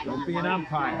ball. Don't be an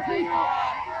umpire. Hey,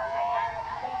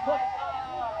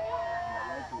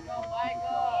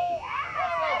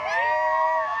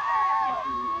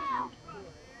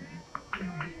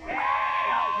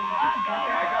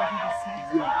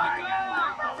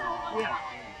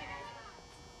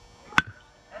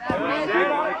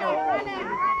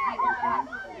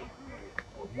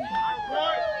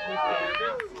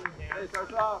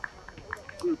 starts off.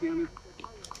 Here, Camden.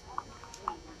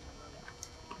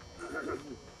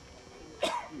 All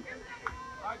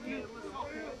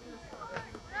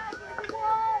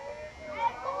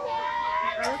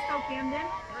right, let's go, Camden.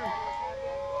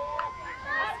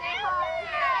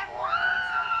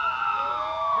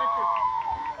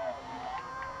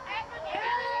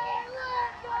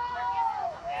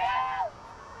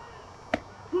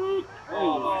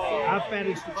 Up at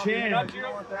his chin.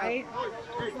 Right?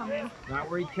 Coming. Not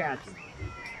where he catches.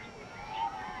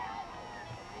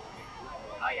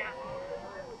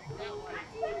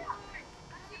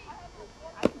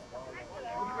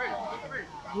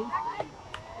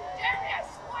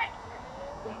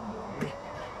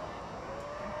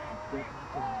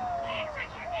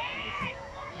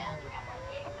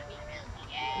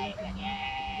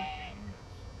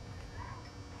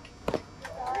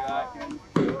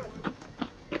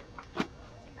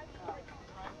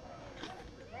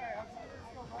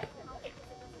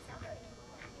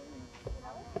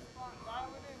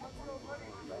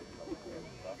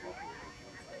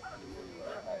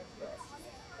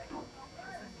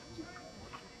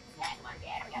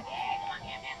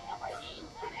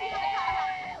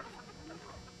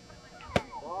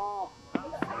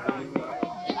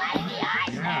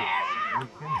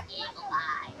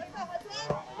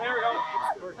 There we go.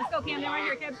 Let's go, Camden, right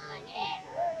here, kid.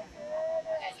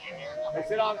 Hey,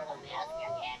 sit on it.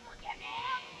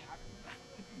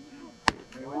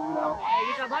 Hey, leave it out. Hey,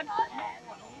 good job, bud.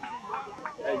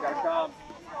 Hey, you gotta come.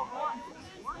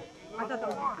 I thought that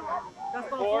was that's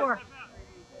ball 4.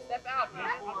 Step out, man.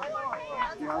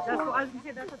 Yeah, That's what I was gonna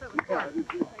say. That's what that was yeah, I 4. did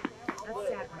too. That's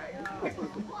sad, right? Because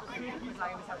I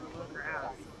always have to look her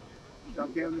ass. Jump,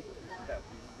 Camden.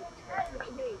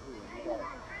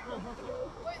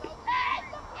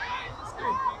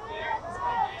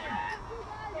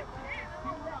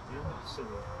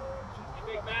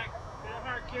 Big Mac. Get a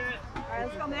hard kid. All right,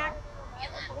 let's go, Mac.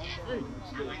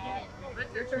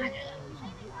 Your turn.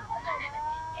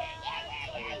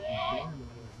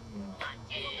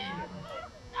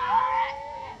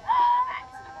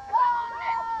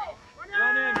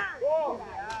 Run in. Whoa.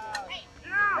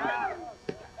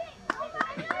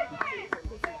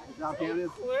 Good job, Camden.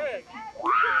 Quick. Hey,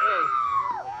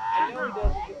 I know he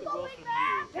doesn't get the will from you.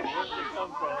 Where did it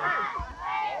come from?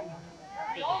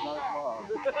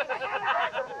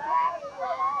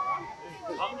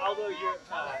 Although your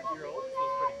oldest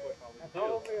was pretty quick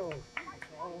always too.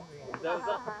 That was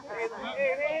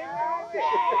hey,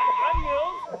 I'm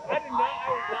Mills. I was not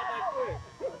that quick.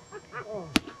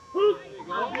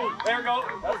 There we go.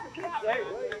 That's the kid. Hey. You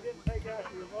didn't take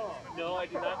after your mom. No, I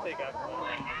did not take after my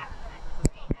mom.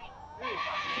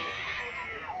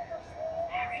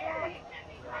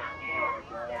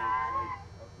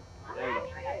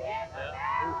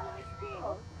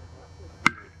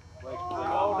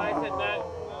 Oh, nice hit, Matt.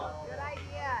 Good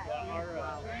idea.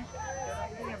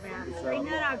 Straighten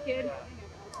that out, kid.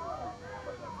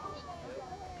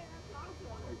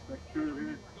 Expect curve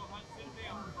here.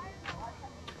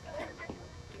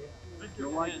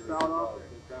 Don't like the foul off.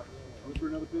 Look for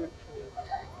another pick.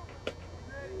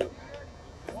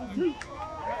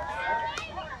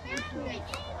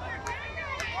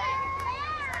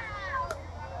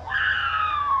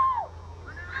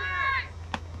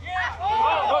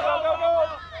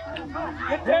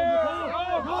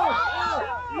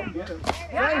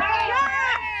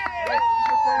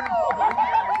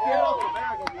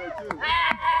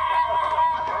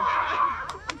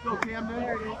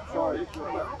 Camden? Sorry.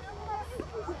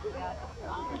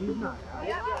 He's not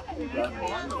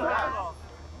out.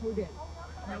 Who did?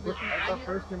 I thought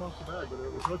first came off the bag, but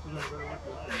it was supposed to be better with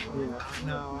this. Yeah,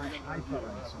 no, I thought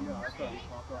I saw him. Yeah, I thought he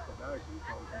popped off the bag, so he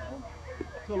probably came home.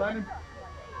 So Landon.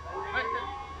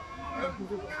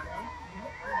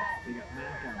 They got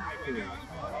Matt down too.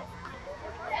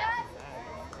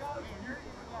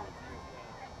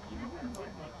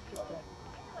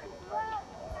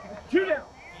 Two down.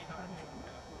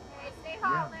 Hey, stay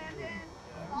hot, Landon.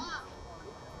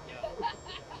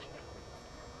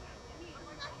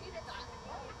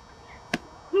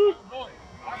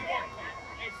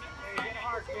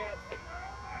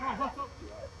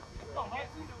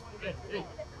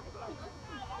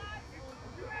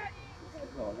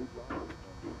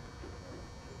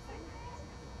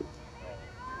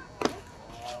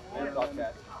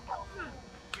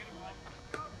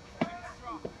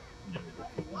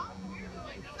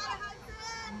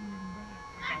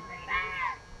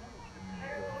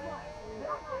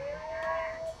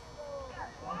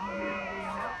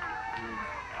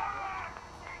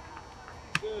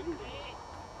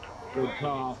 Good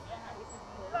call.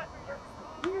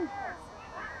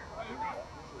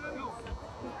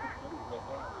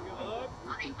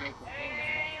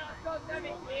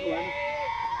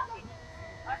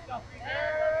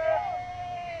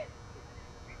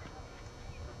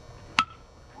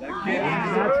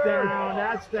 That's down.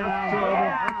 That's down.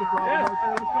 That's the problem.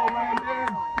 Let's go, Landon.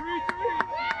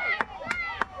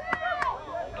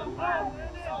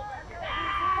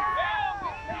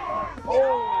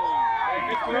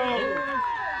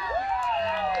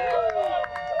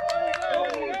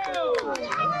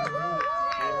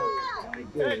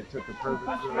 It took the perfect.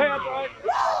 Hey, that's right.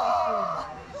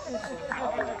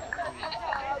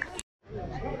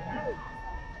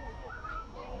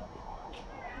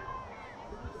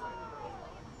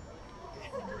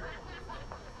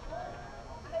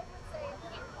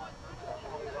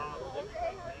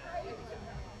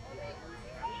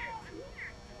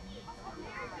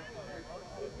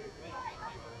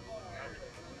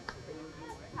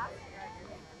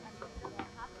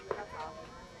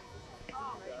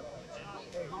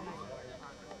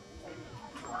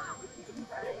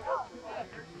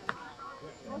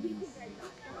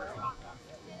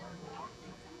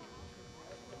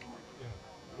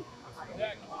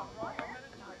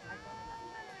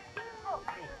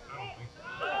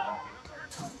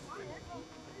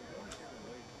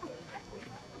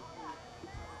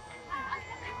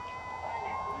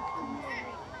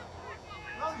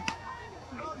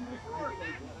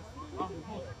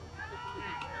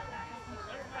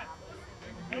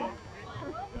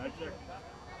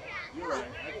 You're right.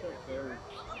 I checked there.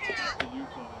 The U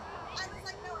sign.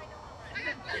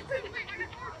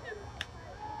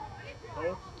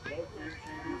 Both these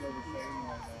TVs are the same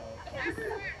right now.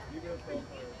 Even if both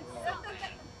are.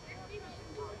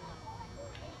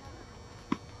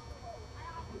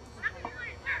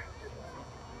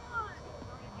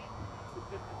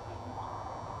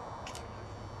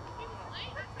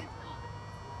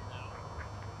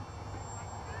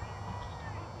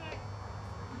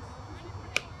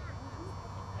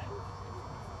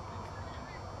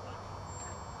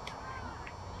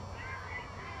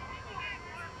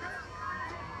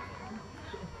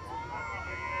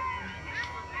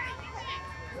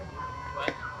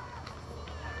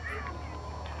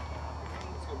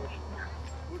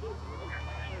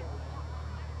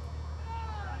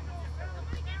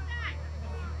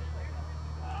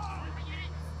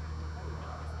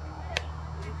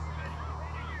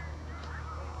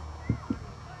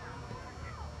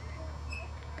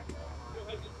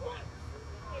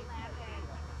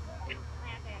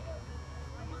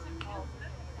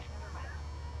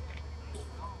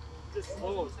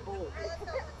 Oh, it's cold.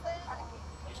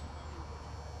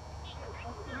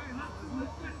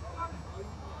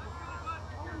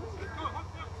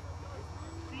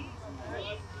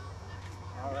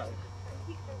 All right.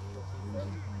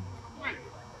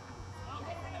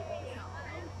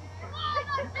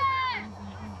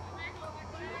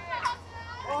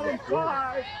 On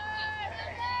five.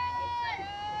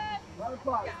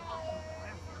 5.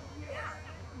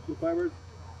 Go Firebirds.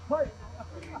 Play.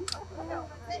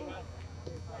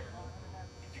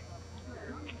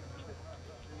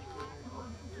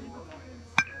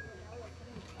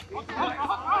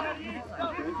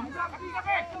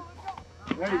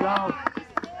 There you go.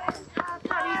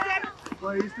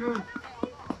 Play Easton.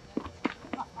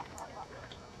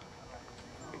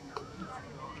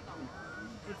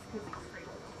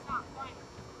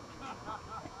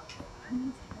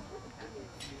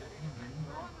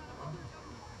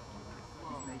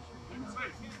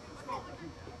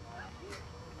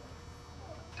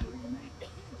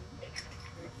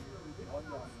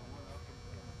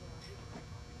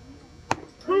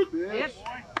 Yep.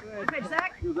 Good pitch,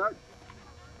 Zach. Good, Zach.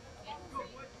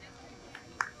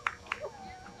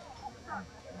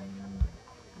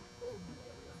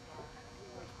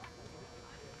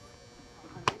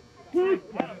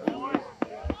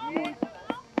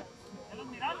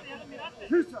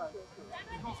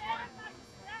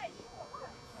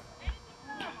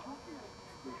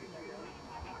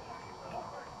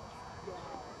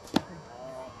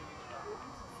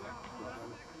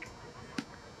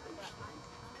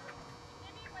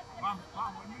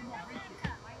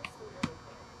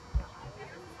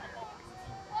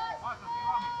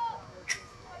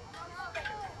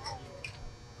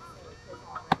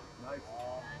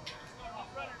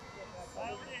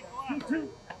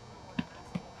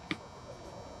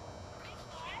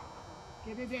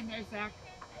 Get it in there, Zach.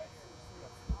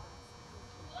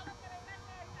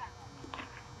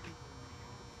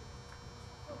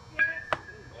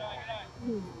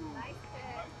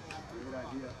 Good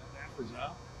idea.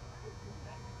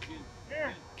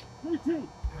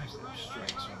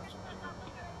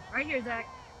 Right here, Zach.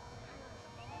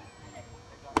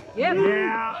 Yep.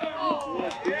 Yeah.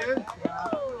 Good.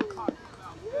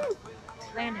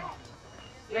 Landon.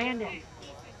 Landon.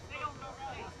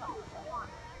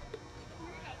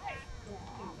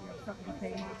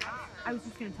 I was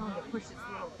just going to tell him to push this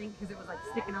little thing because it was like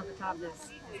sticking out the top of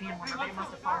his hand warmer, but it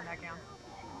must have fallen back down.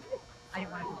 I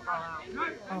didn't want it to fall out.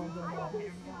 Oh,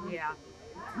 no. Yeah.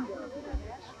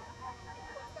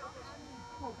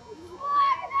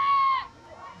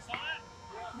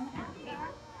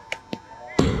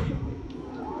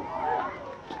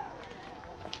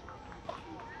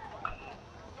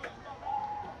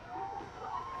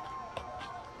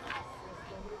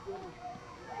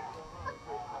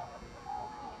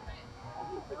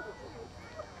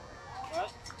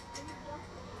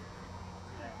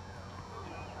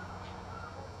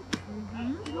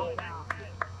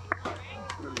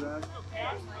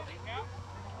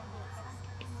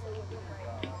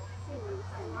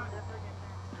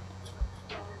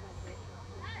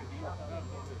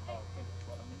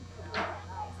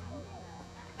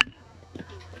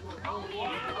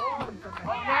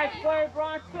 Nice play,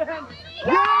 Bronson.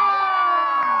 Yeah!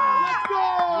 Let's go!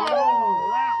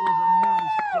 That was a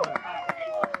nice play.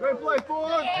 Great play,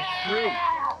 Ford.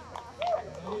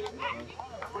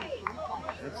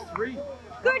 That's three.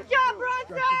 Good job,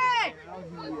 Bronson!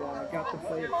 Got the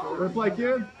play at Great play,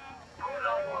 kid. I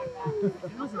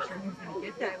wasn't sure he was going to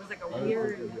get that. It was like a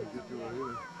weird...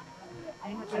 I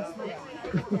didn't have to slow down.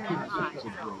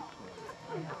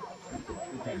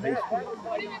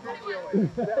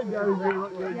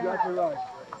 You're exactly right.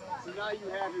 So now you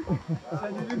have your...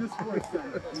 Send it in the sports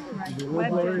center. It's a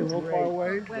little far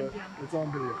away, but it's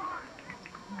on video.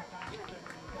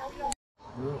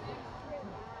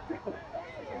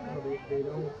 They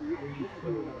don't really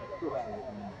put it on a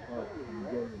but you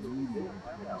go to the media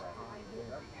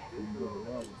and go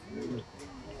well.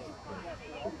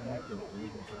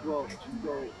 Well, you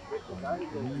go, the guy who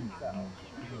goes south.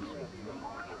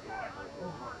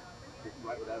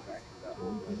 Right where that back is out.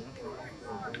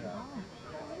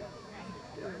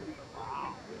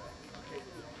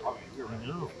 I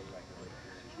know.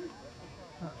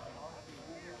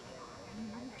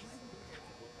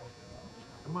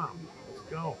 Come on, let's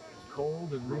go. It's cold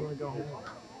and we want to go home.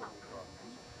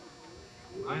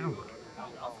 I am.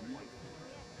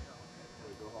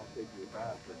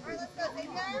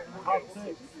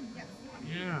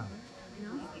 Yeah.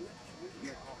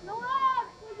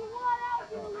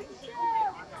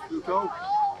 Coach.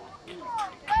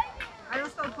 I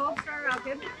don't spell 12 starter out,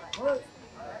 kid.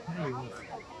 Hey,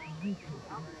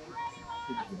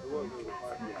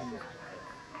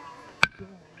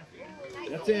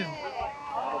 that's in.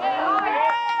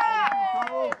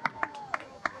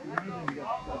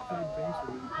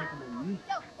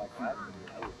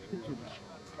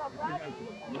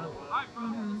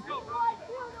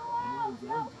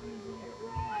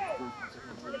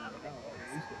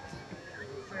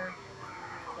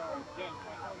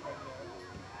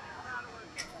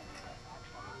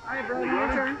 All right, bro, your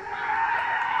turn.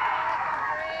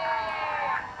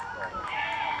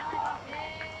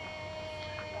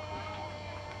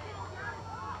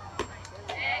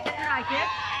 Good eye, kid.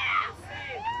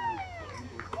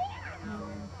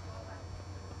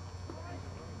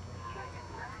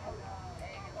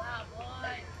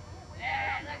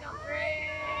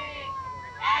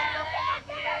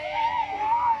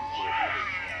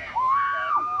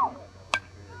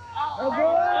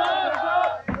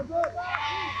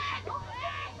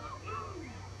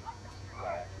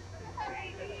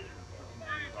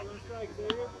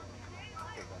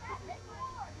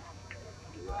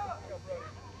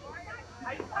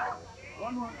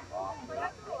 One more.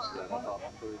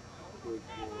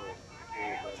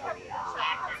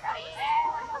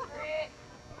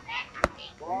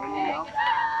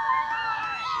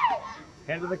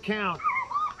 Head of the count.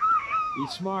 Be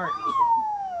smart.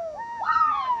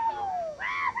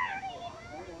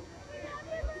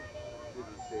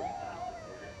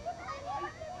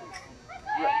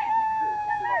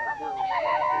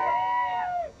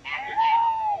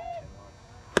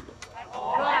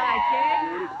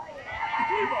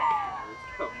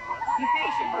 Be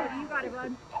patient, buddy. You got it,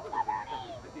 bud.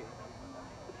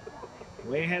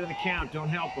 Way ahead of the count. Don't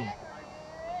help him.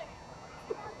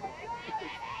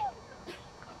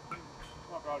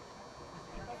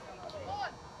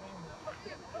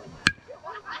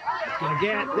 Gonna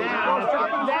get it down. Let's get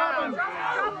it down.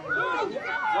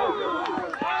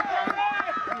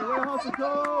 Hustle,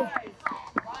 Cove.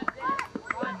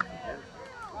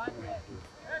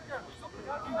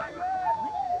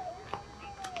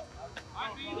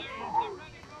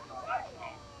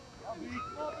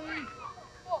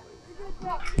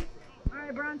 All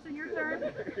right, Bronson, your turn.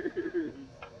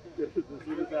 Give it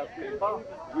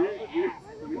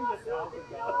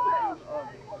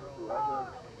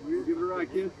a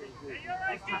right, kid.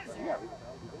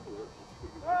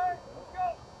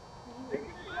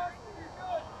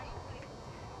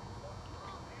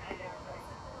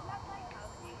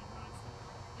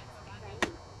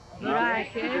 All right,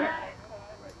 kid.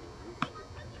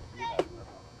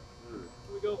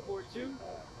 We go for 2.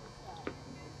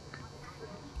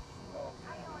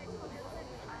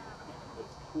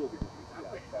 Cool because you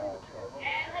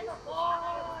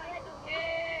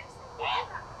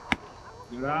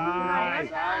see Good eye.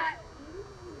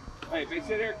 Hey, big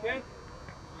sit here, kid.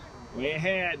 Way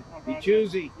ahead. Be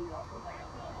choosy.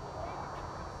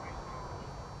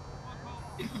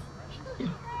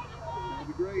 that'll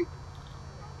be great.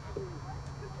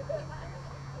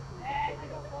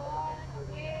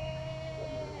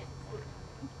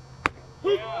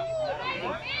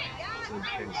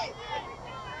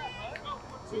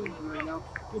 Right now.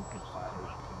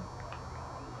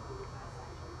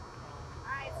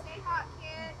 Alright, stay hot,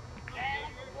 kid.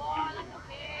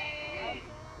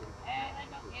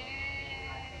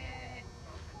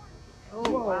 Oh,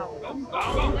 wow.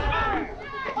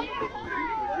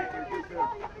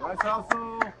 Nice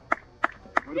hustle.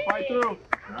 Way to fight through.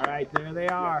 All right, there they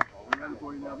are. I'm ready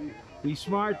for you now, B. Be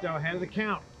smart, though. Ahead of the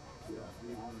count.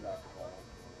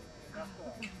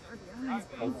 They're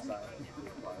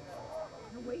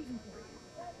waiting for you.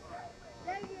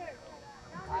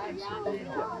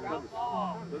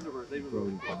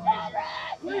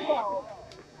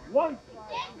 One. All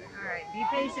right, be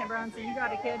patient, Bronson. You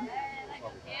got it, kid.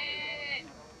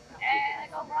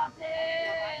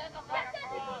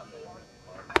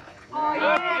 Oh,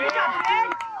 yeah. Good job,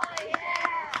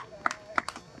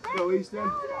 kid. Go, Easton.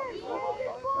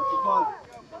 That's the fun.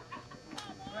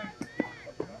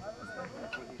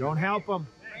 Don't help him.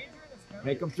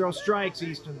 Make him throw strikes,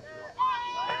 Easton.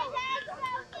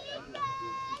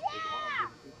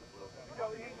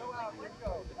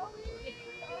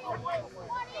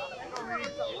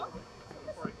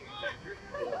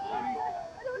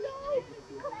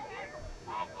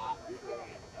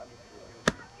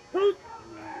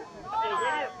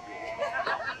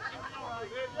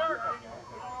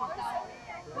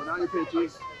 Now your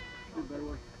pitches. Good, better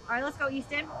one. All right, let's go,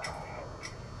 Easton.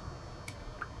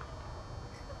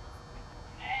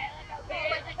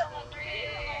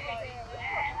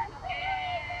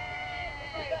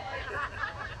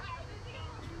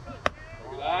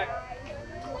 Good eye.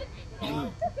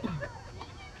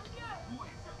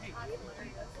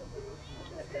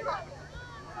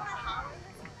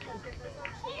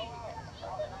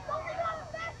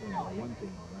 One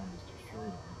thing around Mr.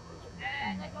 Sheridan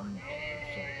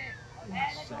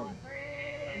is 7.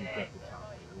 He's got the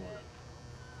top of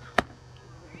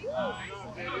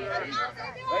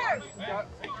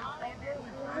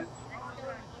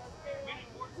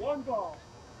the One ball.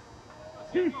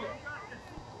 Hey,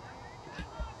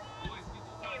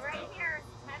 right here.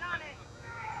 Head on it.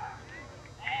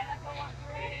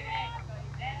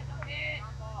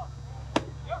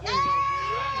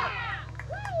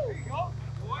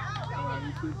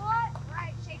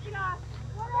 Right, shake it off.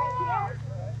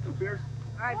 Go, Pierce.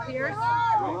 All right, Pierce. Go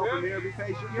over here, be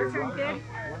patient. Your turn, kid.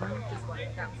 Just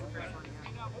like that was the first one,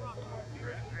 yeah. All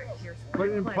right, Pierce. Put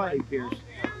it in play, Pierce.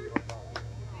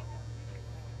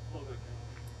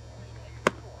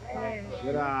 Hey,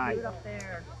 Good eye. Put it up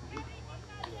there.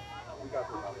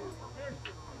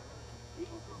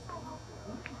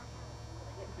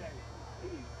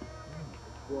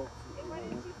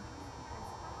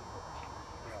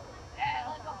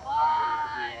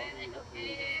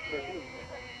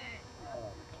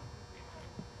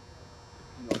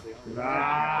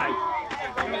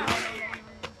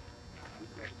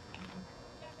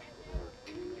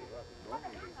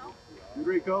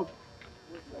 Cove?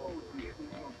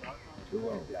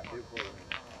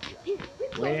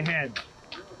 Way ahead.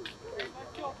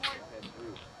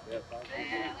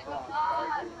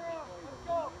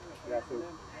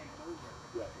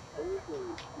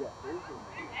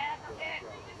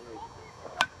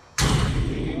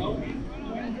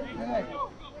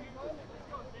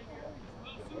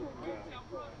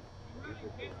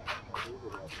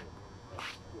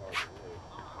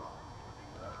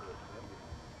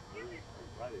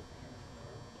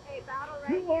 Hey, battle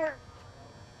right here.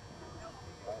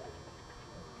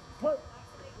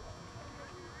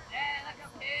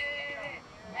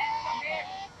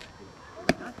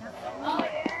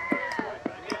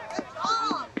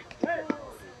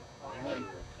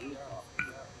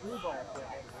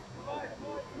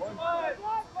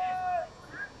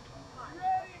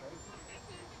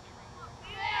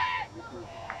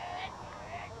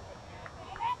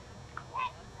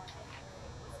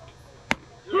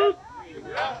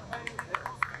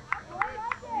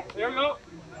 There we go.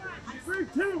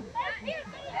 3-2.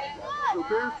 Still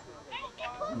Pierce?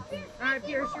 All right,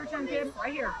 Pierce, your turn, kid.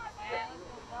 Right here.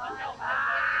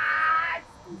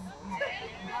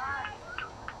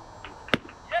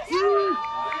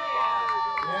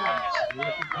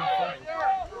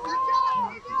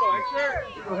 Go, Hector.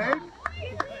 Go ahead.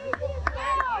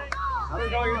 How's it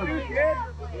going, you kid?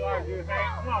 You are good,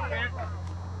 Hank. Come on, man.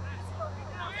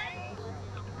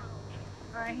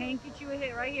 All right, Hank, get you a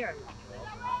hit right here.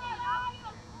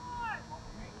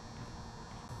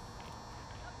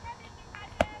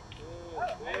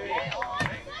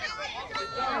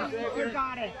 You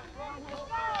got it.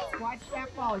 Watch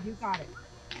that ball. You got it.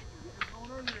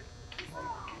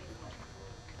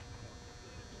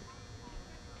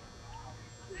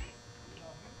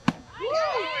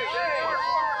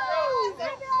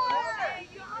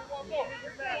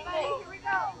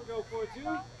 Go for 2.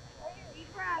 Let's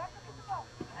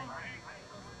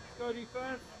go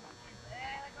defense.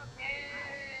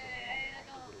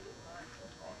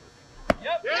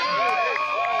 Yep.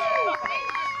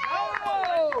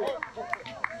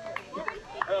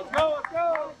 Let's go, let's go.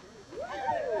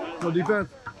 Go defense.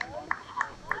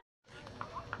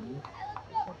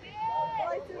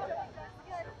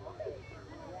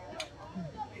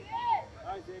 All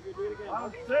right, Xavier, do it again.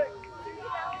 I'm sick.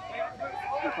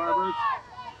 The Firebirds. All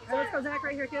right, let's go, Zach,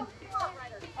 right here, kid.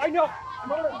 I know.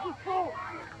 I'm on it. Just go.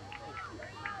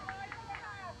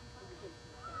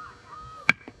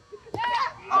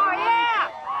 Oh, yeah!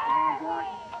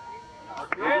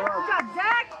 Good Good job. job,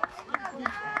 Zach!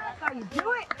 That's how you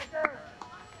do it.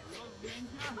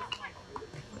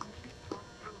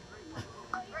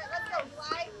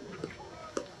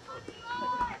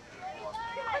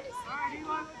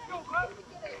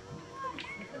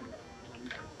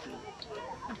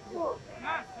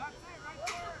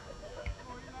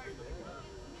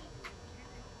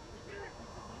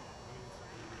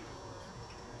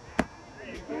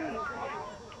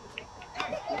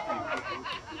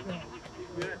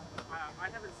 I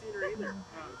haven't seen her either. Did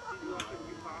you also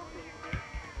you found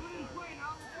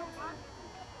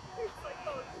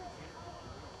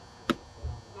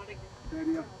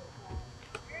Stadium.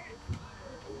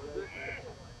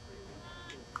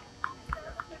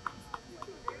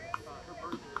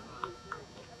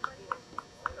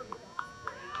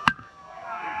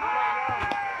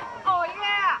 Oh,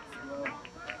 yeah!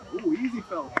 Ooh, easy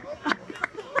fella.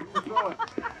 Easy fella.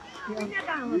 Bring that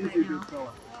down a little Easy bit good now.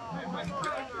 fella.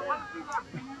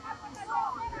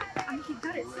 I mean, he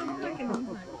got it so quick and he's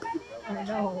like, I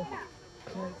know.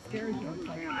 So it scares you. It's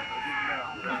like, I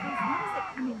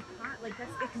mean, like,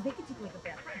 that's because they could take like a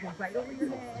bat go right over your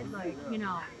head, like, you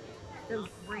know. That was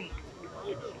great.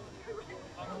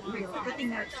 Really, good thing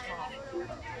that's strong.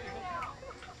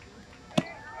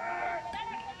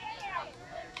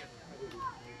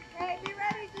 Hey, be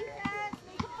ready, defense.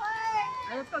 Make a play. All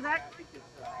right, let's go, Zach.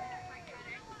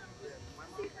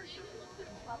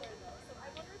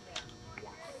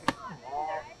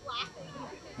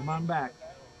 Come on back.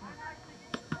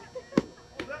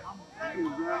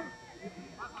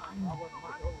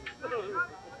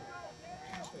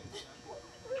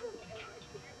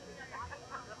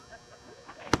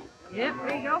 Yep,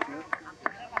 there you go.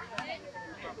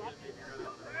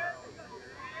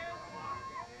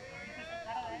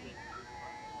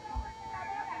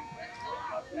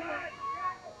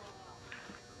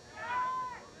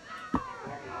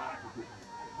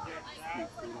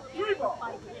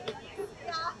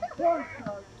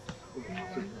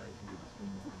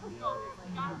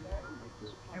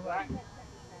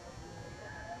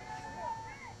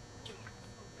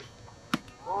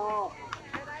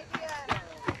 Good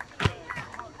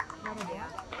idea.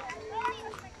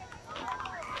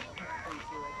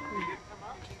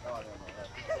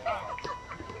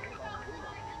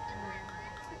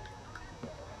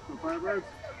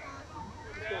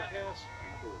 Yes.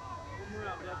 One more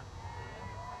out, Jeff.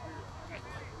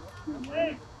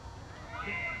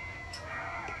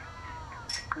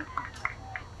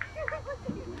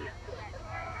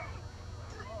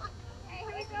 Hey,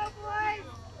 here we go, boys.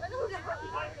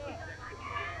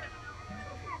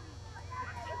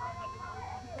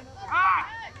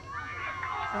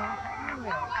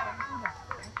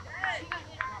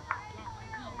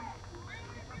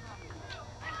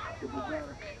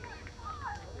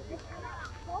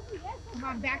 Come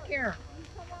on, back here.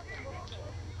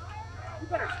 You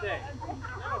better stay.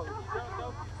 No,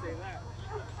 don't say that.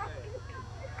 You better stay.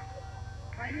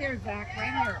 Right here, Zach,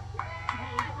 right here.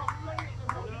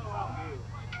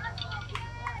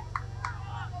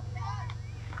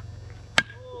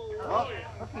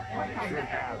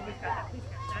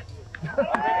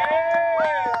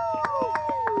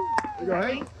 You go,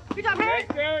 hey? Good job, hey!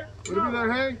 What do you do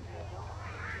there, hey?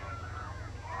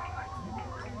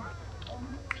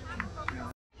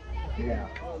 Yeah.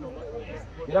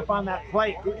 Get up on that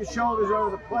plate. Get your shoulders over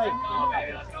the plate. All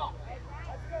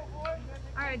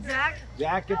right, Zach.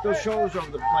 Zach, get those shoulders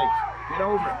over the plate. Get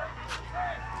over it.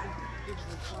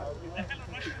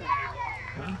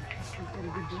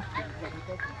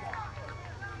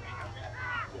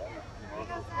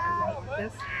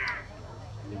 This.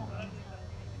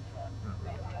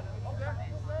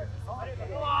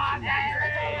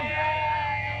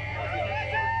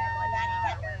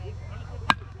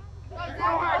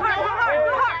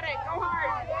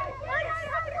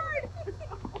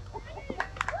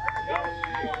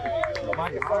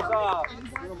 Mike, close off.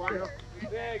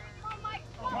 Big.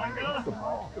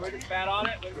 Wait to bat on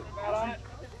it. Wait to bat on it.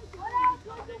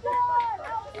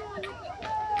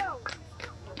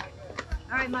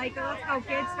 All right, Micah, let's go,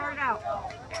 kids. Start it out.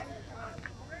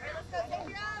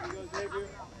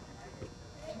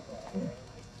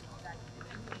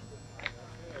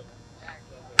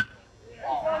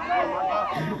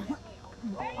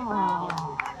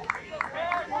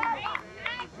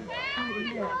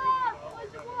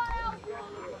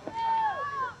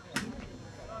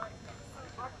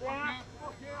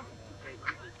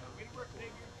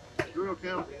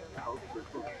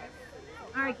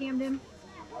 All right, Camden.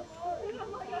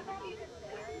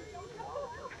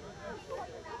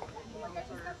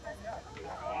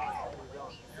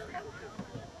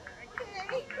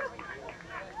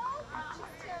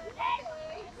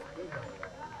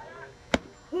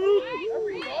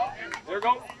 There we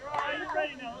go. You're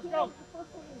ready now. Let's go.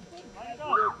 Let's go.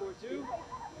 4-2.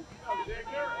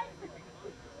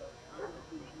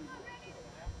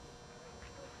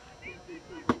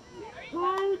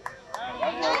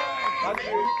 That's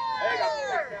you. Hey, got the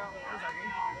back down.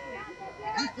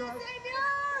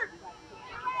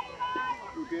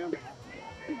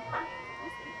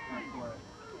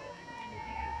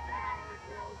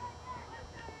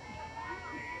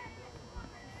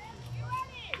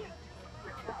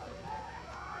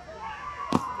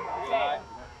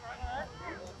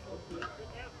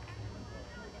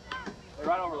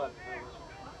 Right over left.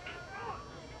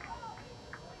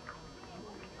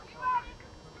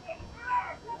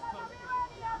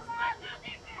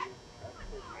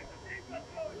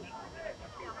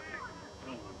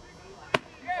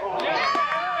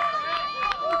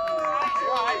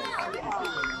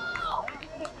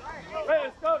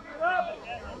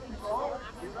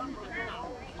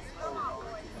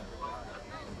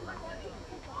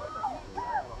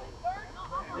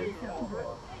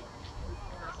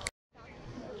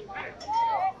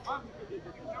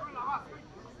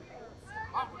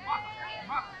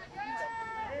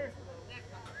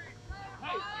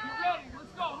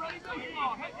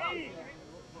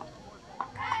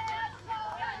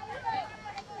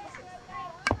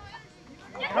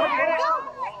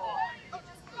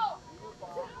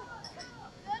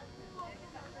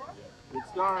 Good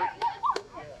start.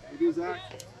 Good do, Zach.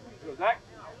 Go, Zach.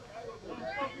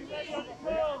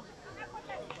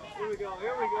 Here we go.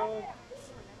 Here we go.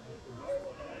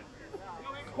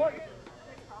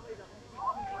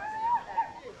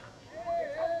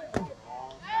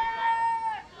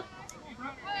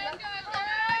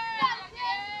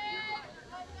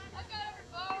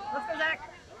 Let's go, Zach.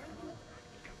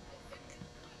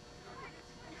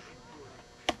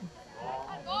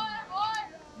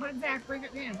 Come on, Zach, bring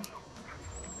it in.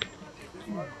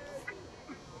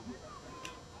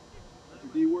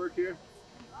 D work here.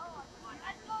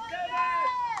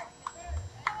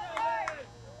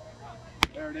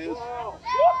 There it is.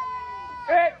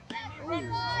 Hit.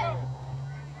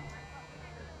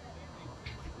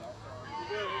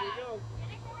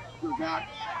 Good, Zach.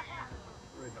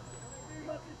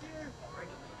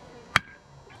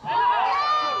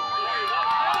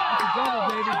 Double,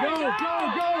 baby, go!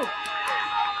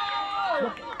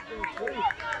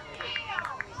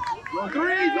 Go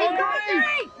three, go three!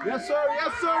 Yes, sir,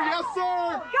 yes, sir, yes,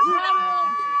 sir!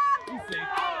 He's safe.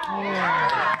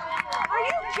 Are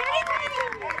you kidding me?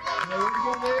 Hey, where'd you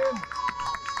go, man?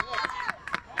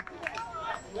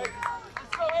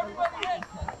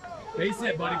 Base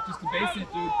it, buddy. Just a base it,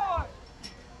 dude.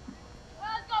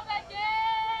 Let's go back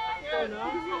in!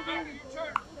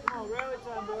 Come on, rally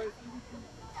time, boys.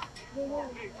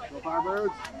 Go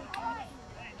Firebirds.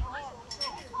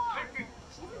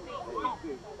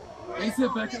 Base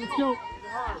it, Becca. Let's go.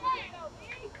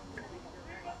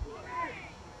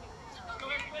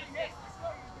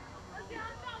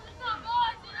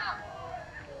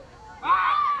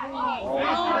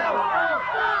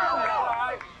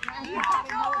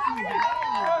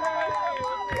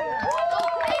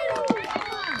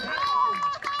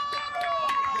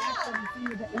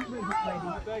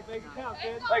 Make it count,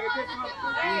 kid.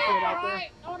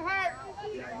 Don't hurt!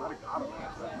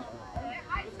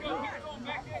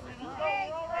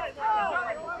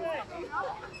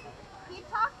 Keep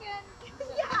talking.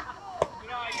 Yeah.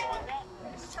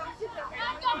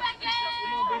 Let's go back in!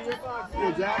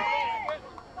 Good, Zach.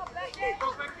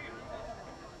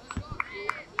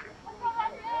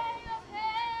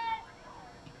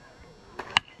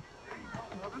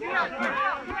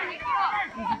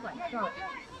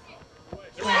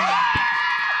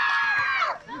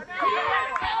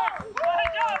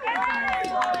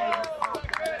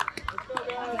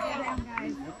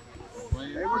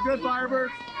 Hey, we're good,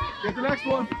 Firebirds. Get the next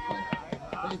one.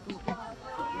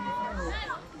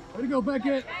 Way to go,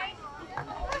 Beckett.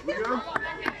 We good?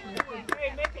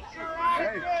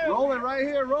 Hey, roll it right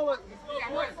here. Roll it.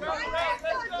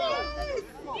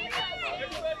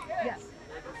 Yes.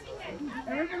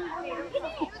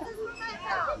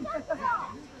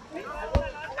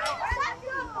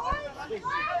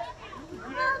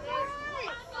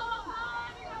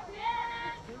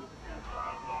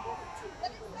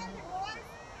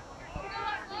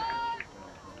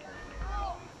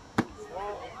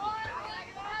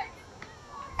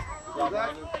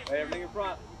 Hey, everything in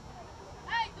front.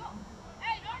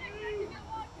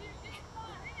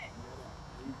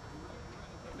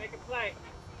 Make a play.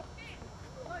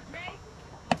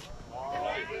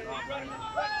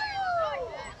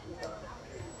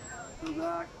 Go,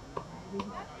 Zach.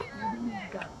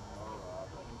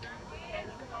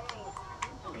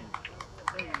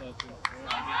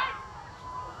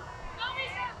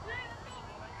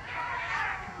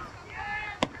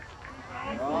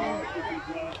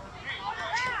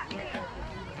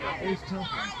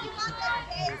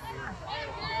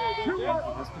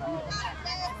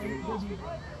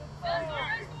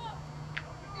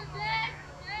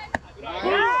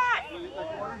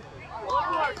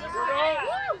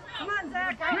 Come on,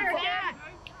 Zach. Right here, Zach.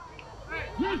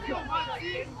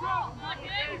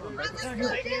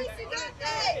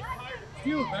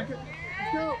 Steal it, Beckett.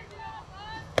 Let's go.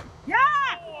 Yeah!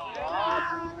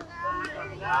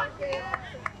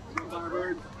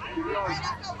 Firebirds. Keep it going.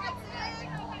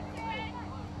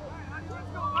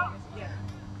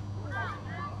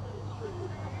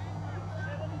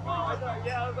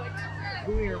 Yeah, I was like,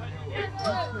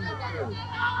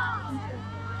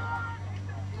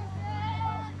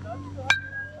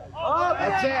 Oh,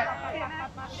 that's it.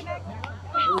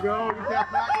 Here we go. You tap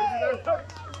backwards in there.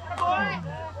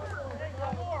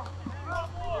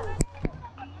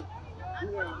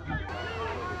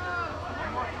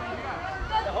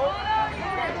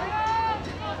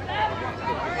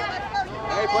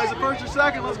 Hey, plays the first or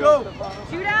second. Let's go.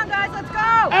 Shoot down, guys. Let's go.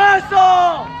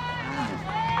 asshole!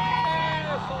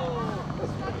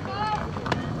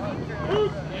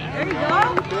 There you go.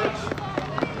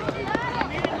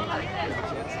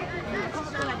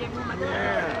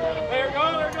 There you go,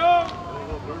 there you go!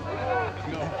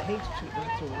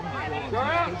 You're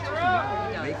out, you're out!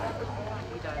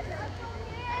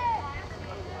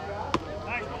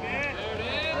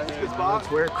 That's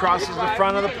where it crosses the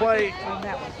front of the plate.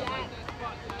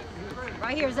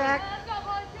 Right here, Zach.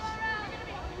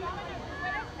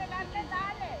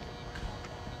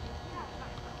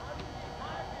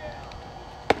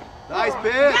 Nice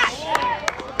pitch.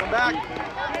 Come back.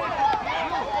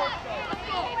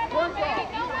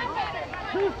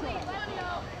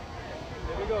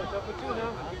 There we go, it's up with two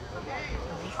now.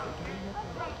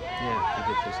 Yeah, he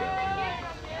gets this out.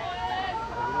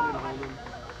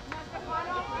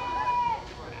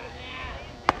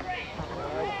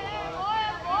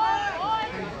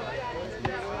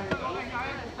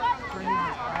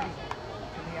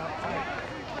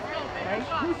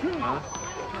 Huh?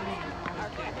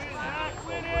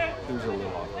 He was a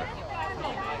little off there.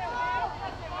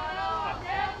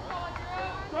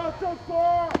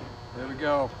 There we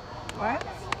go. What?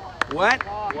 What?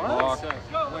 Walk. No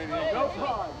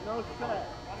pause, no set.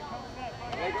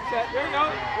 Make it set. There you go.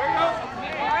 There you go.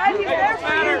 All right, he's there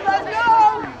for you. Let's go.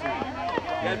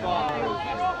 Good ball.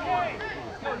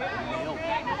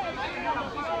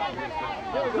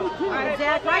 All right,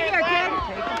 Zach, right here, kid.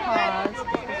 Take a pause.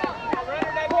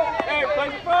 Hey, play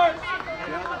the first.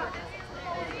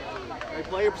 Hey,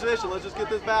 play your position. Let's just get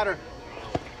this batter.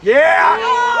 Yeah!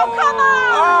 Oh, come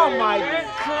on! Oh my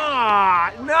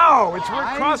God! No, it's where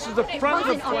it crosses the front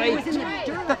of the plate. It was in the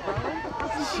dirt.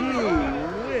 Gee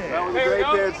whiz. That was a great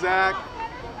pitch, Zach.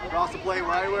 Cross the plate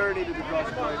right where it needed to cross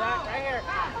the plate.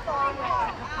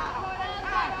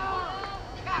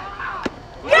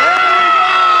 Yeah!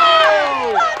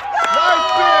 Nice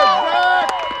pitch, Zach!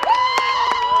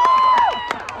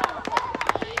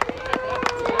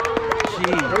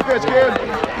 Great pitch, kid.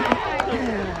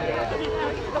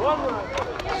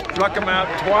 Struck him out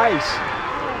twice.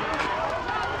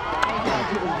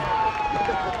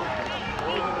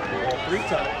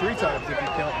 Three times if you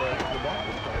count the ball.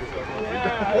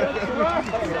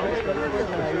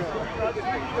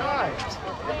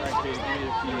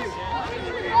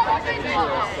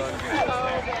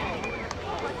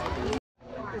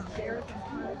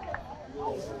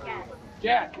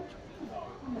 Jack.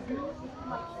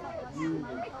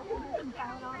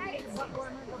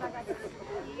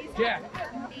 Jack.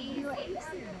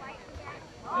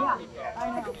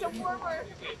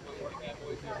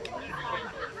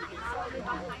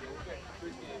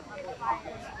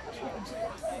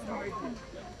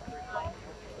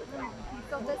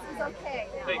 So this is okay.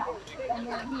 And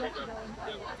then he has to go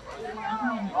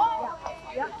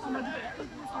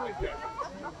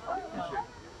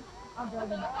I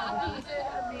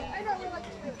know, we're like,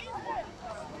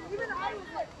 even I was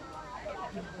like,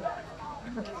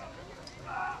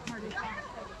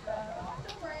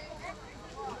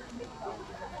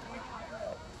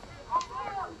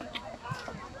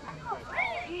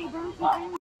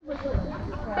 What do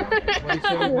you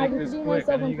say we make this quick?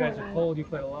 I know you guys are cold. You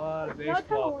played a lot of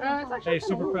baseball. Hey,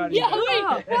 super proud of you.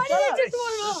 why did it just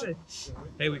warm up?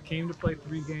 Hey, we came to play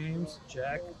 3 games.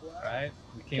 Check. Right?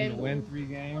 We came to win 3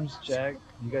 games. Check.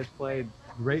 You guys played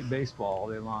great baseball all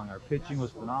day long. Our pitching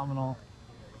was phenomenal.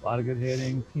 A lot of good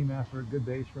hitting, team effort, good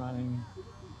base running,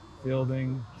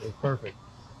 fielding. It was perfect.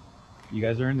 You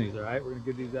guys earned these, all right? We're going to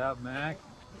give these out, Mac.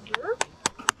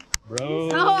 Bro.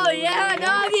 Oh yeah,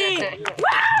 doggy!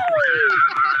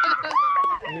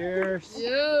 Pierce.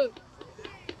 Yeah.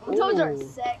 Those are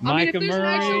sick. I mean, if Micah there's an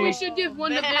extra, we Murray. should give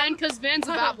one to Van because Van's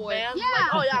a bad boy. Yeah.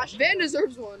 Oh yeah, Van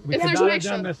deserves one. We If could there's not an have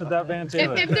extra, done this without Van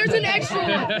Taylor. if there's an extra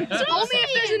one, only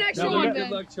if there's an extra No, one, good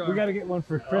Van. We got to get one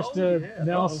for Krista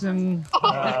Nelson.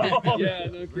 Yeah,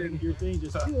 no kidding. Your thing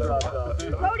just Cody.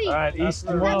 All right,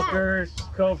 Easton Welker,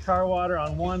 Cove Tarwater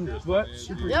on 1 foot.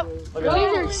 Yep. Look at These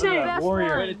that. are sick. Way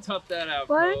Warrior. to tough that out,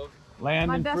 What? Cove.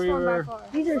 Landon Freer,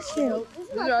 These are sick.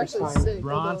 These are actually sick.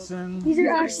 Bronson, These are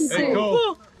actually Hey, sick.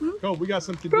 Cole, we got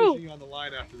some conditioning on the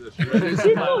line after this. You ready?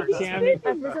 Cammy.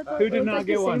 Who did not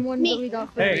get one? Me.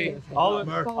 Hey,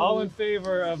 all in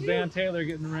favor of Van Taylor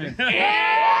getting the ring.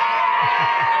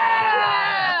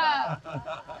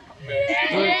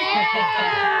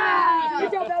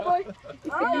 Good job, bad boy.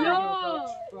 No.